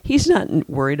Hawaii. He's not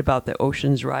worried about the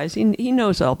oceans rising. He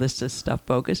knows all this stuff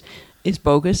is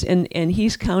bogus, and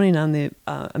he's counting on the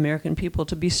American people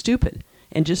to be stupid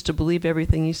and just to believe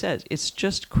everything he says. It's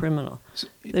just criminal.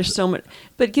 There's so much.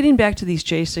 But getting back to these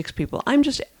J6 people, I'm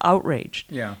just outraged.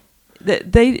 Yeah.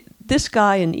 This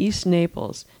guy in East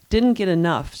Naples didn't get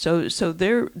enough, so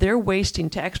they're wasting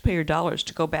taxpayer dollars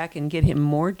to go back and get him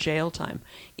more jail time.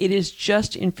 It is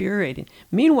just infuriating.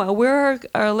 Meanwhile, where are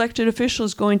our elected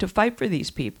officials going to fight for these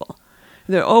people?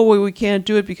 They're we can't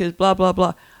do it because blah blah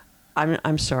blah.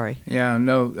 I'm sorry. Yeah,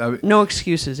 no. No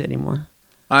excuses anymore.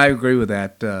 I agree with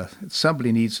that.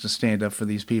 Somebody needs to stand up for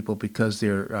these people, because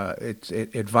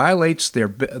it violates their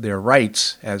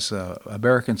rights as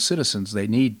American citizens. They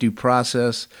need due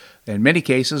process. In many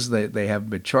cases, they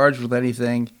haven't been charged with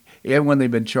anything. even when they've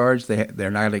been charged,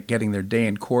 they're not getting their day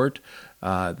in court.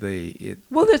 Well,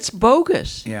 that's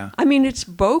bogus. Yeah. I mean, it's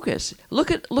bogus.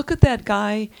 Look at that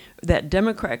guy, that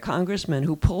Democrat congressman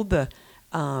who pulled the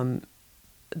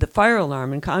fire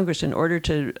alarm in Congress in order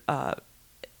to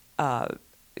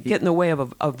get in the way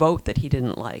of a vote that he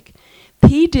didn't like.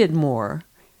 He did more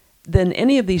than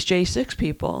any of these J6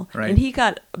 people, right. And he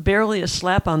got barely a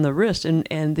slap on the wrist.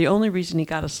 And the only reason he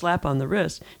got a slap on the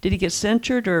wrist, did he get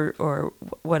censured or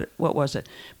what was it?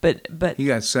 But he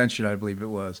got censured, I believe it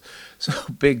was. So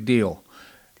big deal.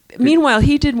 Meanwhile,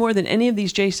 he did more than any of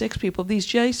these J6 people. These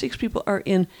J6 people are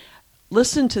in,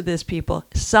 listen to this, people,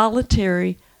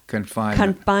 solitary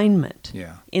confinement.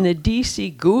 Yeah. In a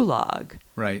DC gulag.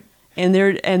 Right. And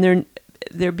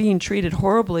they're being treated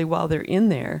horribly while they're in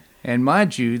there. And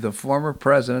mind you, the former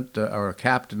president or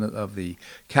captain of the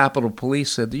Capitol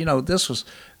Police said,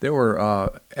 there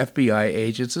were FBI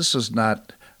agents. This was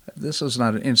not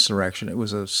an insurrection. It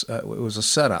was a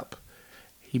setup.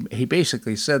 He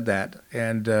basically said that,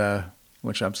 and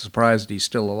which I'm surprised he's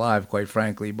still alive, quite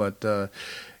frankly. But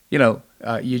you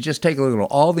just take a look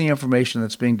at all the information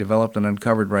that's being developed and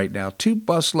uncovered right now. 2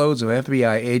 busloads of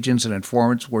FBI agents and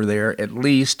informants were there, at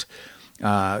least.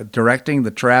 Directing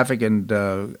the traffic and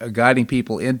guiding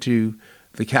people into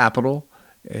the Capitol.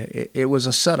 It was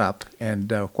a setup,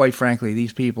 and quite frankly,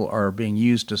 these people are being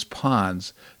used as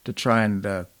pawns to try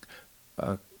and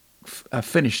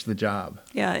finish the job.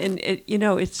 Yeah, and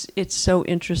it's so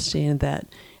interesting that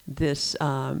this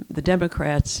the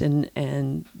Democrats and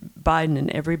Biden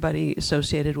and everybody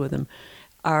associated with them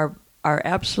are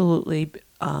absolutely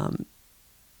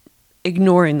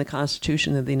ignoring the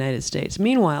Constitution of the United States.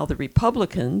 Meanwhile, the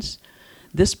Republicans,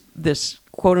 this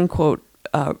quote unquote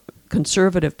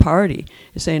conservative party,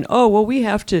 is saying, "Oh, well, we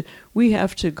have to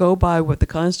go by what the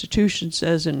Constitution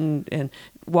says and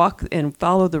walk and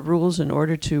follow the rules in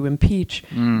order to impeach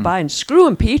Biden. Screw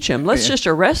impeach him. Let's just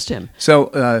arrest him."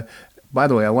 So. By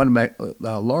the way, I want to make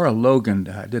Laura Logan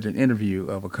did an interview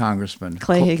of a congressman,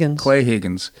 Clay Higgins. Clay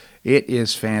Higgins. It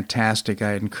is fantastic.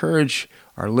 I encourage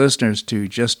our listeners to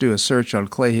just do a search on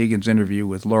Clay Higgins' interview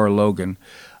with Laura Logan.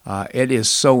 It is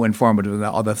so informative.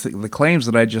 All the claims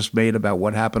that I just made about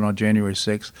what happened on January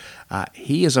 6th,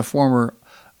 he is a former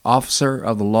officer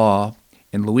of the law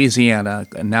in Louisiana,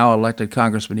 a now elected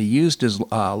congressman. He used his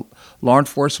law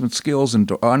enforcement skills and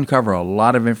to uncover a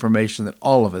lot of information that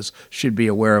all of us should be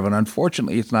aware of. And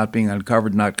unfortunately, it's not being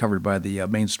uncovered, not covered by the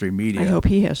mainstream media. I hope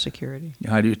he has security.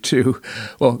 I do too.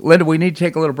 Well, Linda, we need to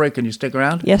take a little break. Can you stick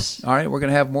around? Yes. All right, we're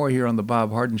going to have more here on the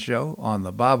Bob Harden Show on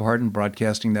the Bob Harden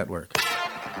Broadcasting Network.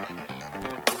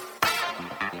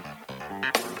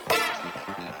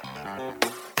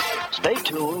 Stay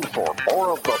tuned for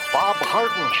more of the Bob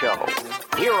Harden Show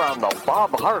here on the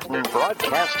Bob Harden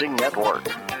Broadcasting Network.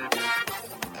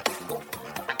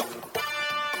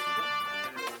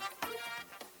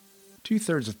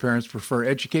 Two-thirds of parents prefer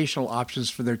educational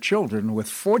options for their children, with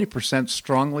 40%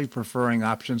 strongly preferring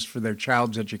options for their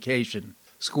child's education.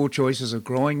 School choice is a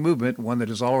growing movement, one that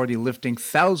is already lifting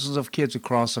thousands of kids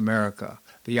across America.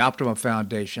 The Optima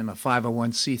Foundation, a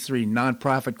 501c3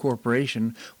 nonprofit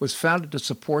corporation, was founded to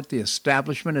support the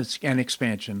establishment and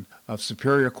expansion of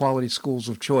superior quality schools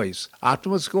of choice.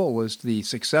 Optima's goal is the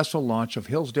successful launch of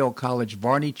Hillsdale College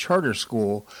Varney Charter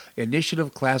School,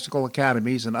 Initiative Classical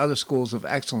Academies, and other schools of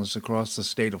excellence across the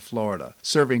state of Florida,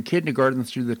 serving kindergarten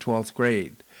through the 12th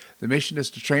grade. The mission is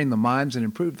to train the minds and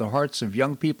improve the hearts of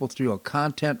young people through a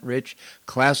content-rich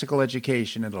classical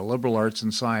education in the liberal arts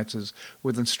and sciences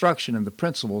with instruction in the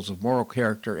principles of moral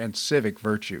character and civic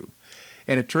virtue.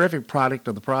 And a terrific product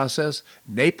of the process,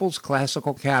 Naples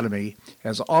Classical Academy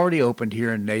has already opened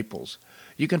here in Naples.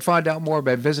 You can find out more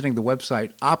by visiting the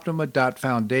website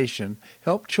optima.foundation.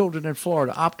 Help children in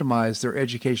Florida optimize their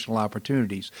educational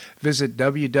opportunities. Visit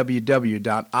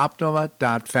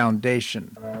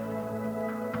www.optima.foundation.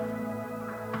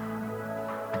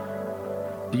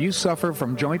 Do you suffer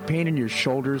from joint pain in your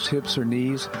shoulders, hips, or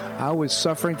knees? I was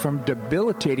suffering from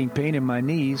debilitating pain in my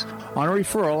knees. On a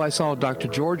referral, I saw Dr.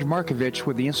 George Markovich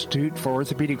with the Institute for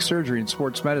Orthopedic Surgery and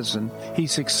Sports Medicine. He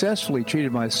successfully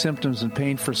treated my symptoms and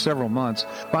pain for several months.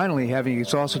 Finally, having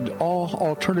exhausted all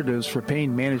alternatives for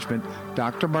pain management,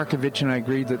 Dr. Markovich and I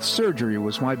agreed that surgery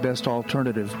was my best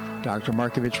alternative. Dr.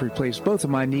 Markovich replaced both of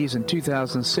my knees in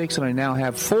 2006, and I now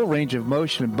have full range of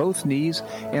motion in both knees,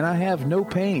 and I have no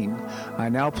pain. I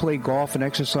now now play golf and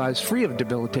exercise free of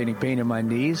debilitating pain in my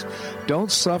knees.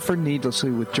 Don't suffer needlessly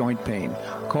with joint pain.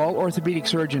 Call orthopedic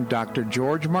surgeon Dr.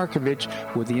 George Markovich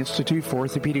with the Institute for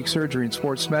Orthopedic Surgery and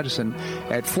Sports Medicine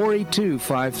at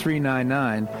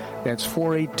 482-5399. That's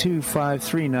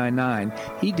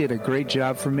 482-5399. He did a great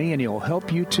job for me, and he'll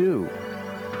help you too.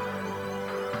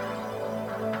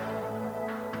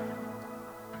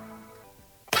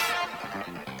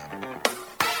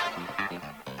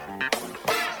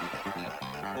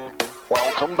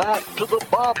 Welcome back to the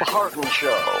Bob Harden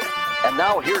Show. And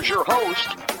now here's your host,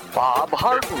 Bob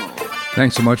Harden.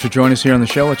 Thanks so much for joining us here on the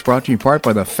show. It's brought to you in part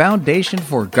by the Foundation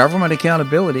for Government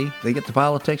Accountability. They get the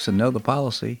politics and know the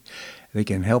policy. They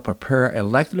can help prepare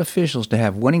elected officials to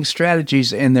have winning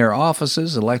strategies in their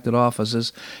offices, elected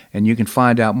offices, and you can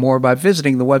find out more by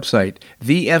visiting the website,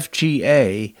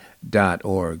 thefga.org.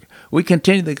 We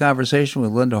continue the conversation with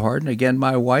Linda Harden, again,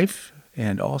 my wife,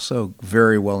 and also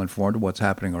very well informed of what's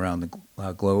happening around the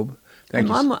globe.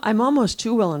 I'm almost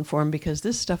too well informed because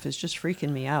this stuff is just freaking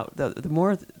me out. The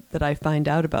more that I find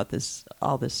out about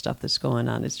all this stuff that's going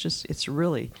on, it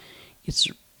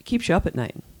keeps you up at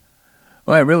night.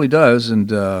 Well, it really does. And,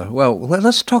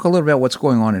 let's talk a little about what's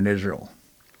going on in Israel.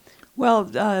 Well,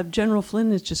 General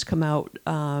Flynn has just come out.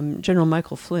 General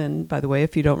Michael Flynn, by the way,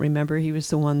 if you don't remember, he was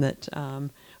the one that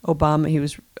Obama, he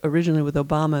was originally with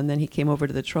Obama, and then he came over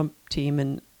to the Trump team,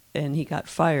 and he got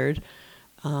fired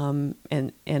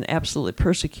and absolutely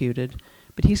persecuted.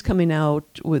 But he's coming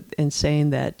out and saying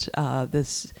that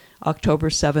this October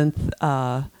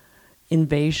 7th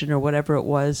invasion or whatever it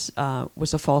was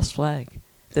a false flag.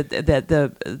 That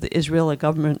the Israeli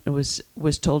government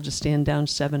was told to stand down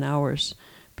 7 hours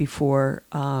before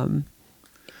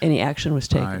any action was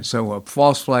taken. All right, so a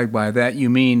false flag, by that you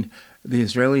mean the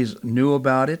Israelis knew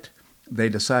about it, they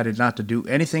decided not to do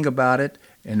anything about it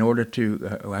in order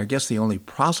to, I guess the only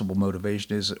possible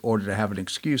motivation is in order to have an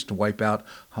excuse to wipe out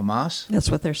Hamas?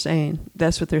 That's what they're saying.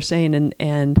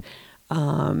 And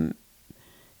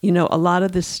a lot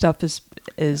of this stuff is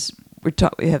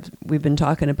we've been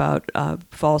talking about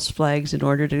false flags in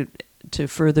order to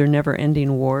further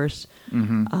never-ending wars.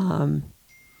 Mm-hmm.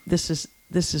 This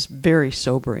is very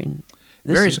sobering.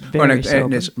 Very sobering.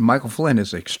 And Michael Flynn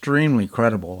is extremely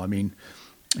credible. I mean,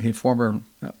 he former,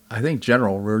 I think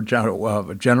general,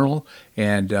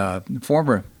 and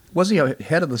former. Was he a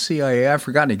head of the CIA? I've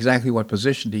forgotten exactly what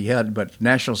position he had, but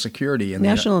national security and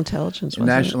national intelligence.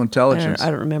 National intelligence. I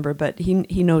don't remember, but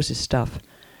he knows his stuff.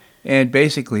 And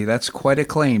basically, that's quite a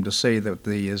claim to say that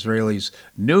the Israelis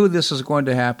knew this was going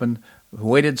to happen,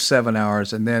 waited 7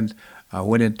 hours, and then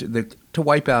went into to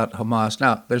wipe out Hamas.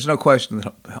 Now, there's no question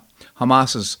that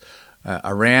Hamas is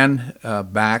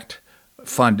Iran-backed,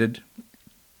 funded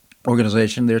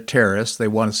organization. They're terrorists. They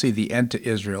want to see the end to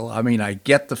Israel. I mean, I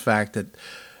get the fact that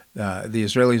the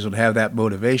Israelis would have that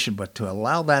motivation, but to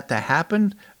allow that to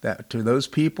happen, that to those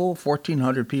people,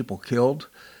 1,400 people killed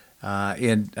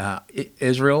in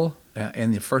Israel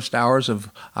in the first hours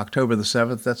of October the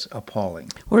 7th, that's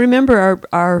appalling. Well, remember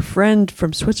our friend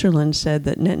from Switzerland said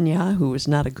that Netanyahu was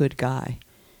not a good guy.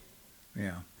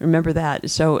 Yeah. Remember that.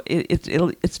 So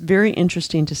it's very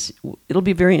interesting to see. It'll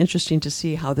be very interesting to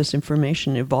see how this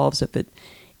information evolves if it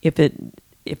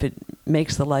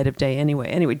makes the light of day.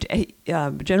 Anyway,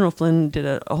 General Flynn did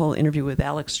a whole interview with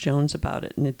Alex Jones about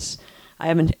it, and I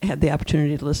haven't had the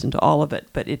opportunity to listen to all of it,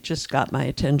 but it just got my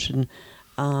attention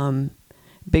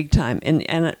big time.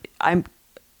 And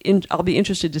I'll be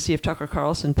interested to see if Tucker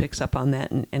Carlson picks up on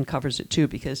that and covers it too,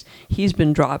 because he's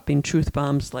been dropping truth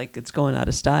bombs like it's going out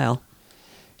of style.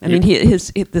 I mean,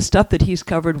 the stuff that he's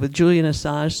covered with Julian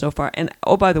Assange so far. And,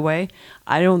 oh, by the way,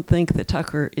 I don't think that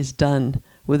Tucker is done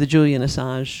with the Julian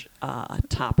Assange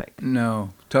topic. No,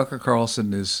 Tucker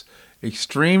Carlson is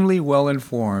extremely well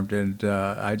informed, and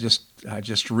I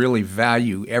just really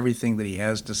value everything that he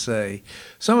has to say.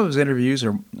 Some of his interviews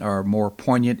are more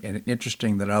poignant and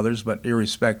interesting than others, but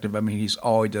irrespective, I mean, he's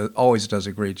always does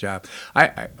a great job.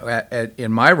 I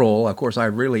in my role, of course, I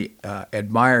really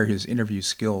admire his interview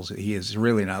skills. He is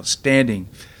really an outstanding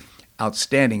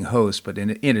host. But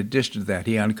in addition to that,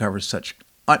 he uncovers such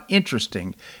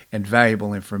interesting and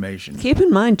valuable information. Keep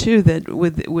in mind too that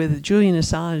with Julian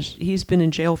Assange, he's been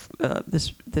in jail,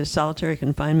 this solitary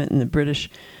confinement in the British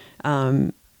high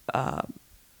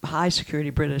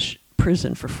security British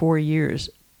prison for 4 years,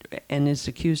 and is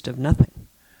accused of nothing.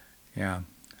 Yeah,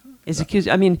 is accused.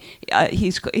 I mean,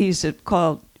 he's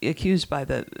accused by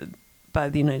the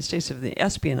United States of the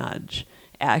Espionage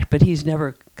Act, but he's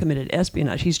never committed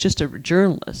espionage. He's just a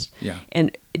journalist. Yeah,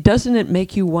 and doesn't it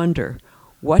make you wonder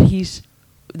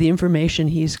the information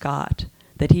he's got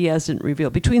that he hasn't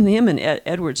revealed between him and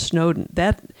Edward Snowden?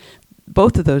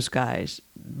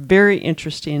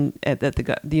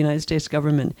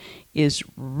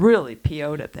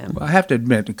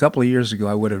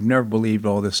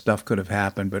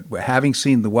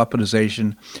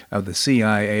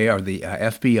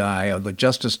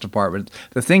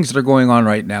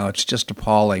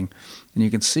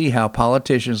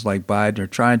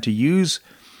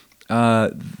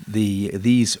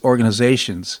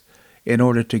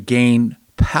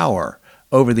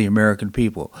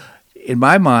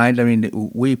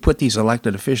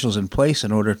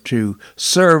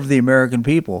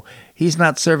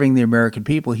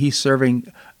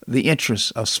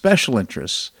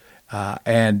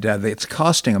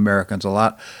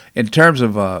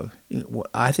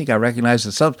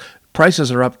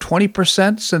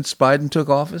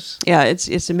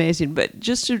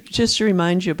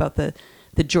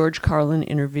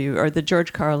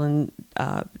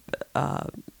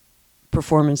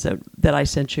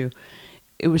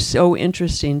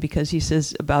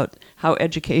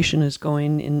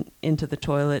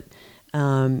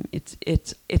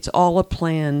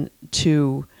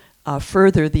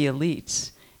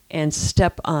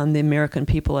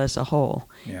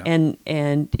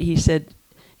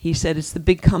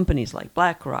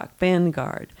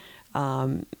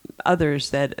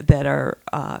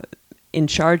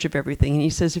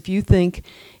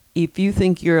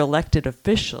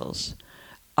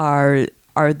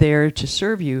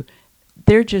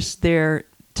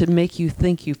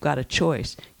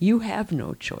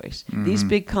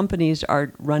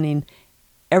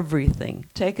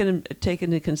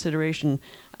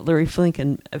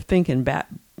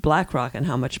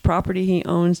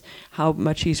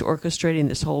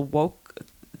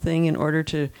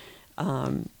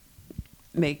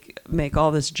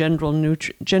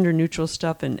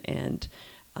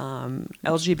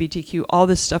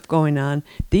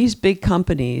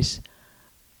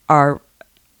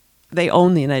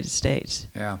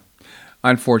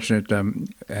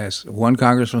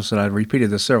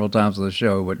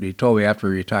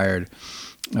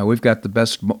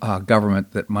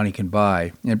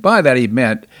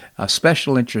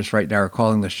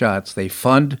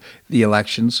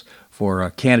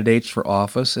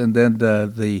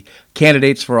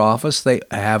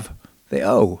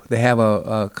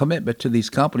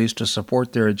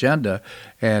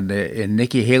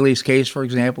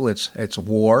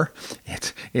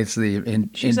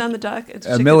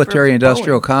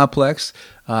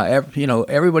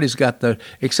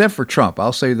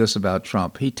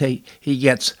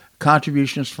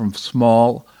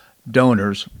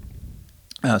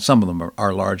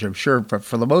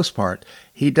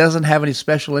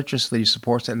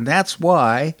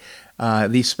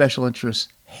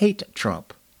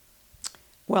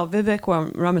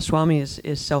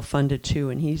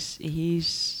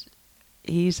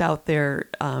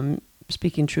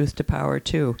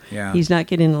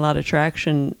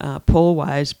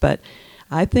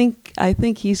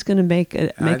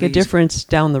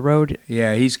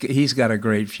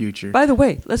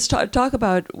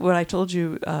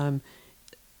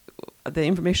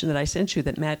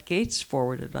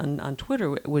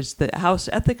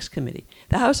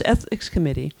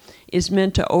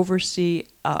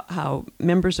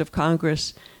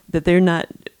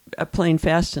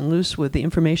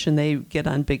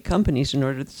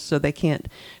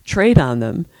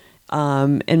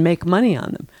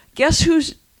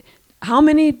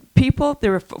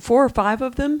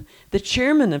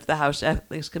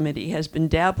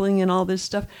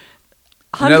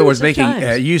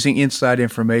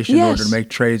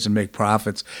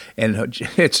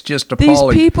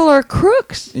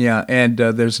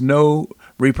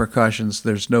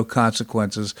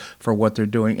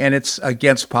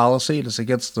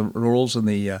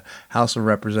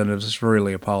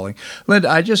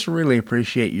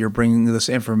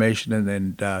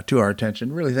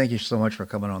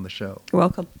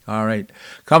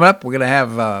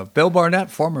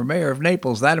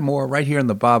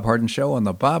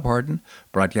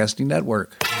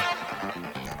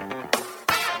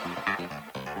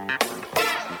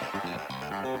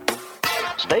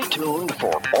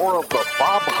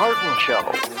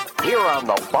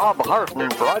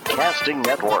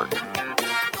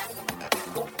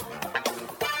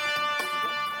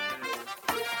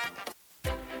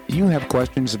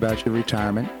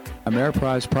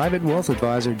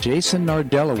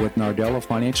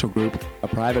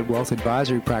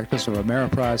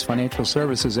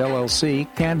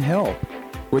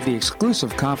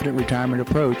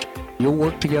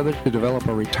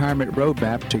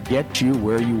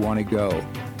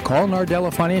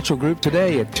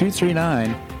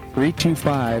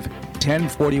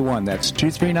 239-325-1041. That's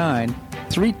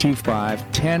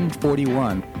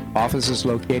 239-325-1041. Office is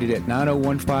located at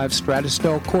 9015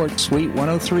 Stratisdale Court, Suite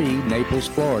 103, Naples,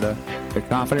 Florida. The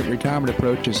Confident Retirement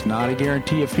Approach is not a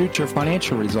guarantee of future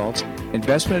financial results.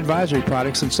 Investment advisory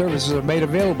products and services are made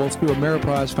available through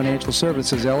Ameriprise Financial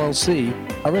Services, LLC,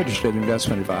 a registered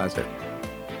investment advisor.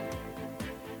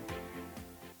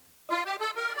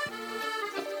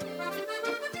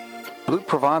 Blue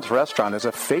Provence Restaurant is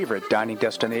a favorite dining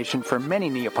destination for many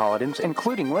Neapolitans,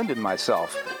 including Linda and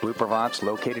myself. Blue Provence,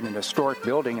 located in a historic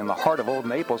building in the heart of Old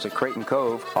Naples at Creighton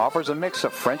Cove, offers a mix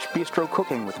of French bistro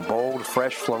cooking with bold,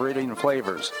 fresh Floridian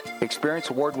flavors. Experience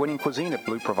award-winning cuisine at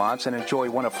Blue Provence and enjoy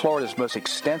one of Florida's most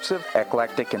extensive,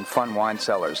 eclectic, and fun wine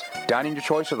cellars. Dining your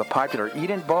choice of the popular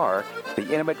Eat-In Bar, the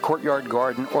intimate courtyard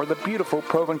garden, or the beautiful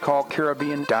Provencal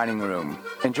Caribbean dining room.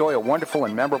 Enjoy a wonderful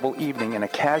and memorable evening in a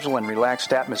casual and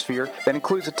relaxed atmosphere that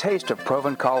includes a taste of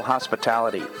Provencal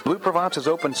hospitality. Blue Provence is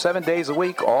open 7 days a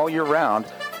week, all year round.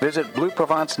 Visit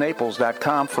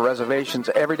BlueProvenceNaples.com for reservations,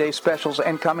 everyday specials,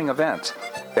 and coming events.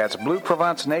 That's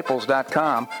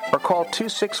BlueProvenceNaples.com or call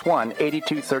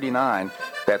 261-8239.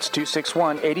 That's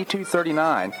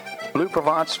 261-8239. Blue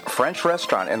Provence French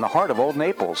Restaurant in the heart of Old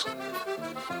Naples.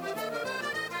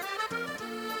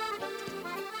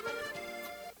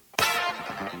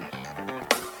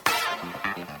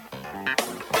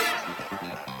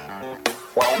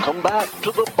 Welcome back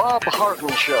to the Bob Harden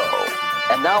Show.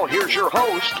 And now here's your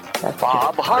host,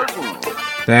 Bob Harden.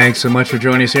 Thanks so much for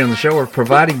joining us here on the show. We're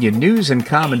providing you news and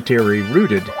commentary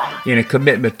rooted in a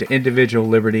commitment to individual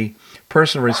liberty,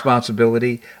 personal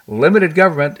responsibility, limited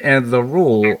government, and the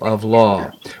rule of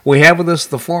law. We have with us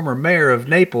the former mayor of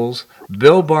Naples,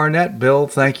 Bill Barnett. Bill,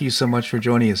 thank you so much for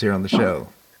joining us here on the show.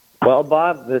 Well,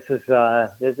 Bob, this is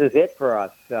it for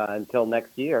us until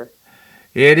next year.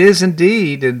 It is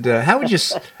indeed. And how would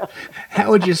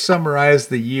you summarize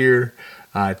the year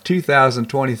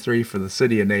 2023 for the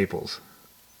city of Naples?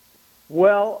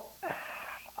 Well,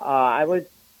 I would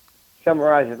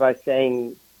summarize it by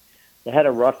saying they had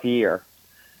a rough year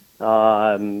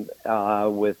with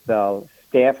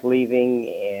staff leaving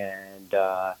and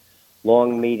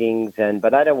long meetings.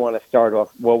 But I don't want to start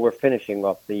off. Well, we're finishing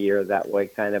off the year that way,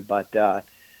 kind of. But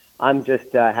I'm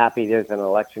just happy there's an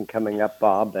election coming up,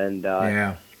 Bob, and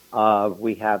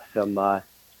we have some.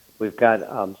 We've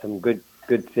got some good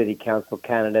city council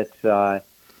candidates that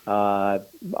have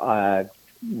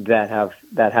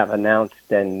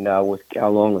announced, and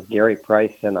along with Gary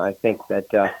Price, and I think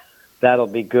that that'll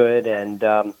be good.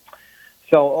 And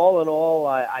so, all in all,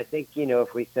 I think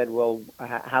if we said, well,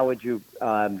 how would you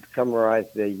summarize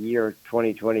the year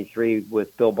 2023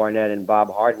 with Bill Barnett and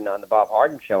Bob Harden on the Bob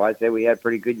Harden Show? I'd say we had a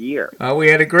pretty good year. We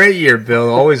had a great year,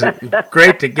 Bill. Always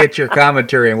great to get your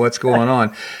commentary on what's going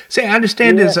on. Say, I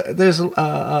understand there's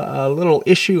a little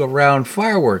issue around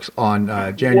fireworks on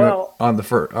January on the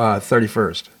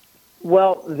 31st.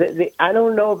 Well, I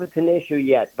don't know if it's an issue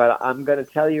yet, but I'm going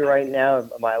to tell you right now,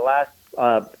 my last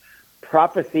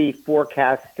prophecy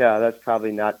forecast, that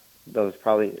probably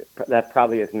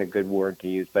isn't a good word to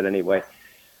use, but anyway,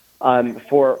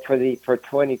 for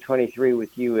 2023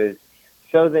 with you is,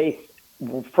 so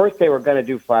first they were going to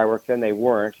do fireworks, then they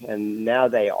weren't, and now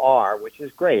they are, which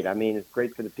is great. I mean, it's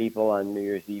great for the people on New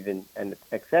Year's Eve and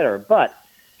et cetera, but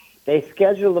they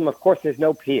scheduled them, of course there's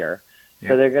no pier,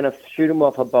 so they're going to shoot them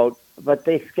off a boat, but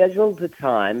they scheduled the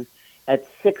time at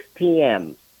 6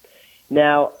 p.m.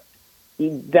 Now,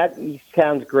 that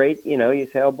sounds great. You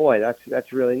say, oh boy,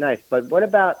 that's really nice. But what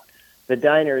about the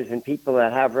diners and people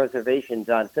that have reservations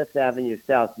on Fifth Avenue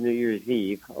South New Year's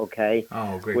Eve? Okay,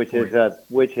 great which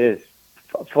point. is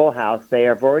full house. They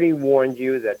have already warned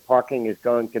you that parking is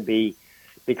going to be,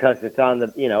 because it's on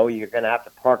the, you're going to have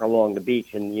to park along the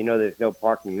beach, and there's no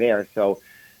parking there. So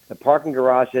the parking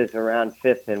garages around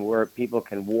Fifth and where people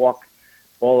can walk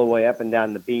all the way up and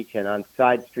down the beach and on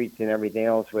side streets and everything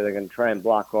else where they're going to try and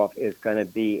block off is going to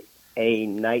be a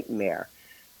nightmare.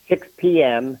 6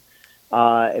 p.m.,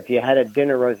 if you had a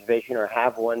dinner reservation or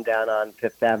have one down on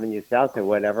Fifth Avenue South or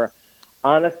whatever,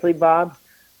 honestly, Bob,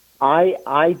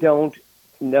 I don't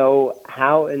know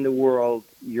how in the world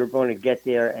you're going to get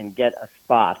there and get a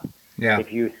spot. Yeah.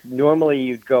 If you'd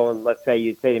go and let's say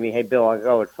you'd say to me, hey, Bill, I'll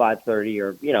go at 5:30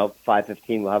 or,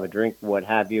 5:15, we'll have a drink, what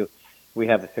have you. We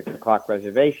have a 6 o'clock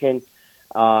reservation.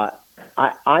 I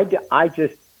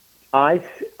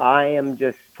am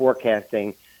just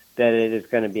forecasting that it is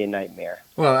going to be a nightmare.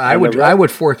 Well, I would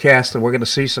forecast that we're going to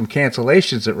see some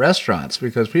cancellations at restaurants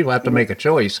because people have to make a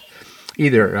choice,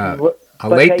 either a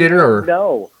late dinner or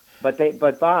no. But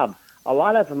Bob, a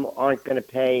lot of them aren't going to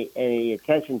pay any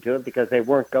attention to it because they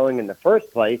weren't going in the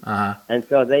first place, and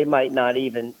so they might not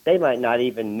even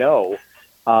know,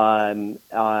 and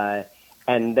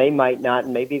they might not.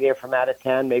 Maybe they're from out of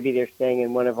town. Maybe they're staying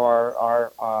in one of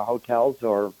our hotels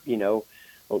or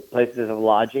places of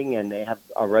lodging, and they have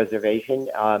a reservation,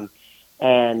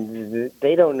 and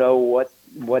they don't know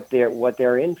what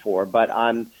they're in for. But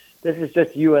this is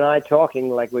just you and I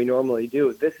talking like we normally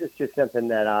do. This is just something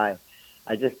that I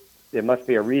just. There must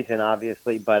be a reason,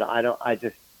 obviously, but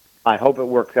I hope it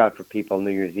works out for people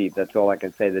New Year's Eve. That's all I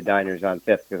can say. The diners on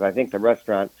Fifth, because I think the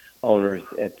restaurant owners,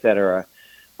 et cetera,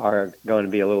 are going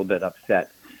to be a little bit upset.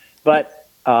 But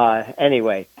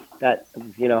anyway, that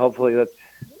hopefully let's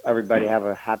everybody have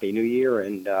a happy New Year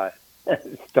and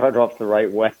start off the right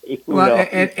way. Well,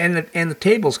 and the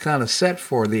table's kind of set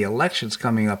for the elections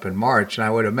coming up in March, and I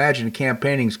would imagine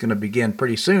campaigning is going to begin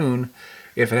pretty soon,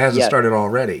 if it hasn't started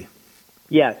already.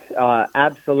 Yes,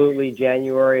 absolutely.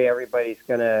 January, everybody's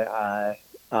going to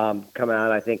come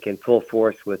out, I think, in full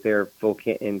force with their full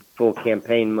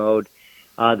campaign mode.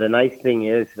 The nice thing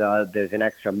is there's an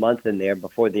extra month in there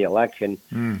before the election.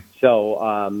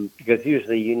 So because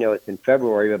usually it's in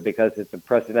February, but because it's a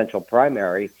presidential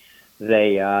primary,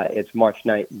 it's March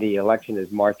 9th. The election is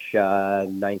March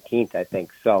 19th, I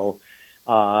think. So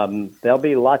there'll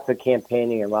be lots of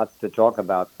campaigning and lots to talk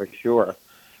about for sure.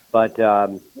 But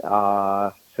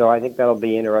so I think that'll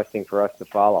be interesting for us to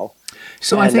follow.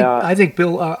 So I think,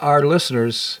 Bill, our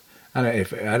listeners, I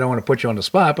don't want to put you on the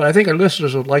spot, but I think our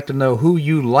listeners would like to know who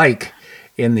you like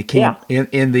in the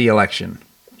in the election.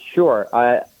 Sure.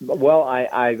 I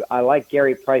like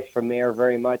Gary Price for mayor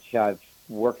very much. I've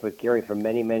worked with Gary for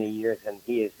many, many years, and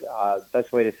he is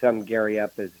best way to sum Gary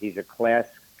up is he's a class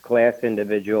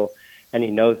individual, and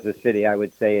he knows the city, I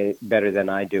would say, better than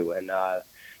I do, and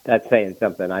that's saying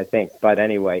something, I think. But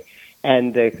anyway,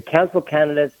 and the council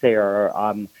candidates, they are.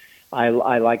 I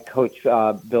like Coach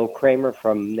Bill Kramer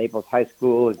from Naples High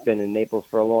School. Has been in Naples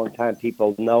for a long time.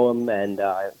 People know him, and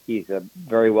he's a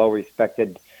very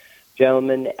well-respected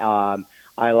gentleman.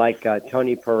 I like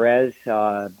Tony Perez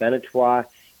Benetois.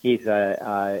 He's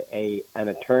an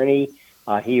attorney.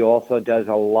 He also does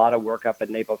a lot of work up at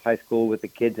Naples High School with the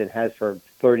kids and has for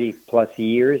 30-plus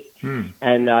years.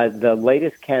 And the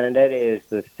latest candidate is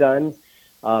the son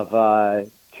of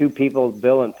two people,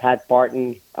 Bill and Pat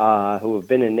Barton, who have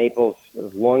been in Naples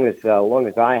as long as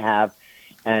I have.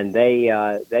 And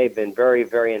they've been very,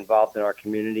 very involved in our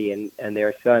community. And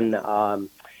their son,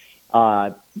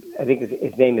 I think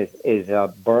his name is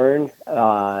Bern.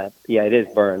 It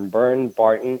is Bern Barton,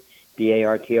 Barton,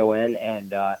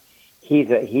 and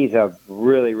he's a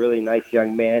really, really nice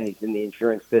young man. He's in the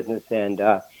insurance business, and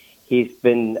he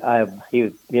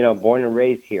was born and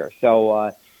raised here.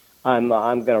 So I'm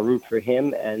going to root for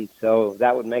him, and so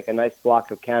that would make a nice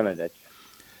block of candidates.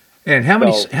 And how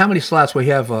many slots we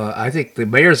have? I think the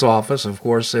mayor's office, of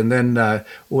course, and then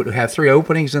would have 3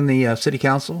 openings in the city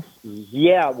council.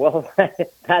 Yeah, well,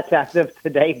 that's as of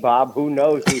today, Bob. Who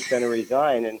knows who's going to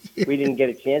resign? And we didn't get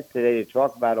a chance today to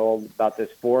talk about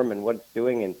this forum and what it's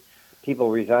doing, and people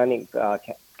resigning.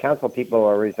 Council people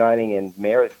are resigning, and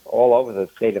mayors all over the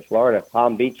state of Florida.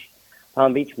 Palm Beach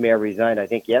mayor resigned, I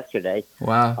think, yesterday.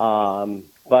 Wow.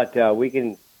 But we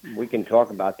can talk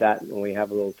about that when we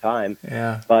have a little time.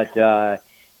 Yeah. But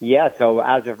so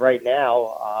as of right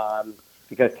now,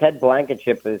 because Ted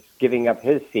Blankenship is giving up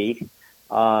his seat,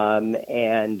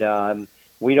 and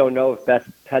we don't know if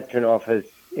Beth Petronoff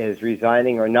is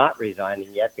resigning or not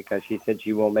resigning yet, because she said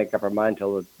she won't make up her mind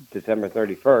until December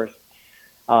 31st.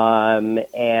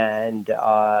 And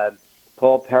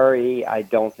Paul Perry, I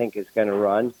don't think is going to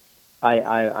run.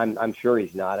 I'm sure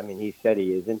he's not. I mean, he said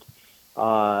he isn't.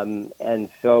 And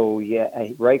so,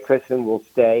 Ray Chrisman will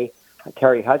stay.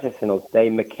 Terry Hutchison will stay.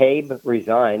 McCabe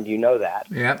resigned. You know that.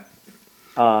 Yep.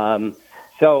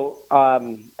 So,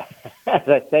 as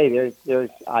I say,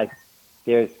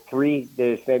 there's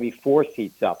maybe 4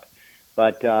 seats up,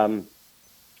 but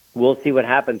we'll see what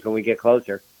happens when we get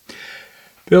closer.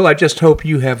 Bill, I just hope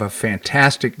you have a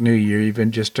fantastic New Year. You've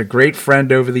been just a great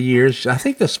friend over the years. I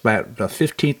think that's about the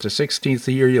 15th to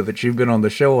 16th year that you've been on the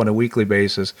show on a weekly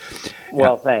basis.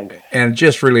 Well, thanks. And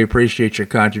just really appreciate your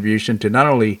contribution to not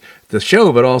only the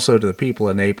show, but also to the people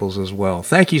in Naples as well.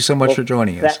 Thank you so much for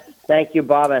joining us. Thank you,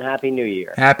 Bob, and Happy New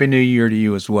Year. Happy New Year to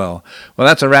you as well. Well,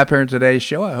 that's a wrap here in today's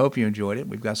show. I hope you enjoyed it.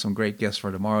 We've got some great guests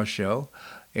for tomorrow's show,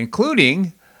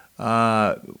 including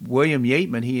William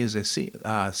Yateman. He is a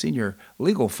senior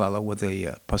legal fellow with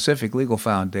the Pacific Legal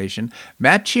Foundation.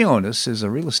 Matt Chionis is a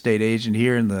real estate agent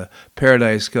here in the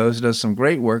Paradise Coast, does some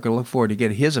great work. I look forward to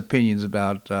getting his opinions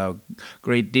about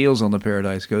great deals on the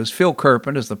Paradise Coast. Phil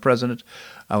Kerpen is the president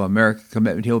of American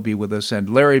Commitment. He'll be with us.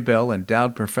 And Larry Bell,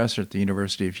 endowed professor at the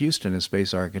University of Houston in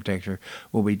space architecture,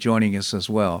 will be joining us as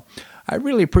well. I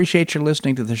really appreciate your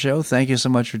listening to the show. Thank you so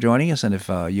much for joining us. And if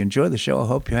you enjoy the show, I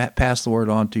hope you pass the word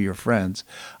on to your friends.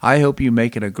 I hope you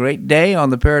make it a great day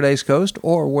on the Paradise Coast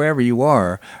or wherever you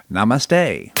are.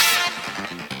 Namaste.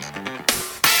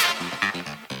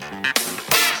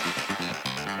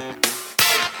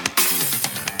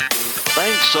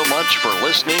 Thanks so much for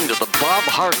listening to The Bob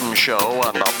Harden Show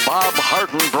on the Bob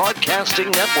Harden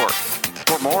Broadcasting Network.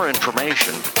 For more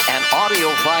information and audio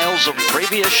files of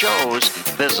previous shows,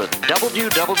 visit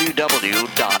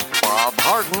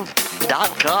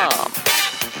www.bobharden.com.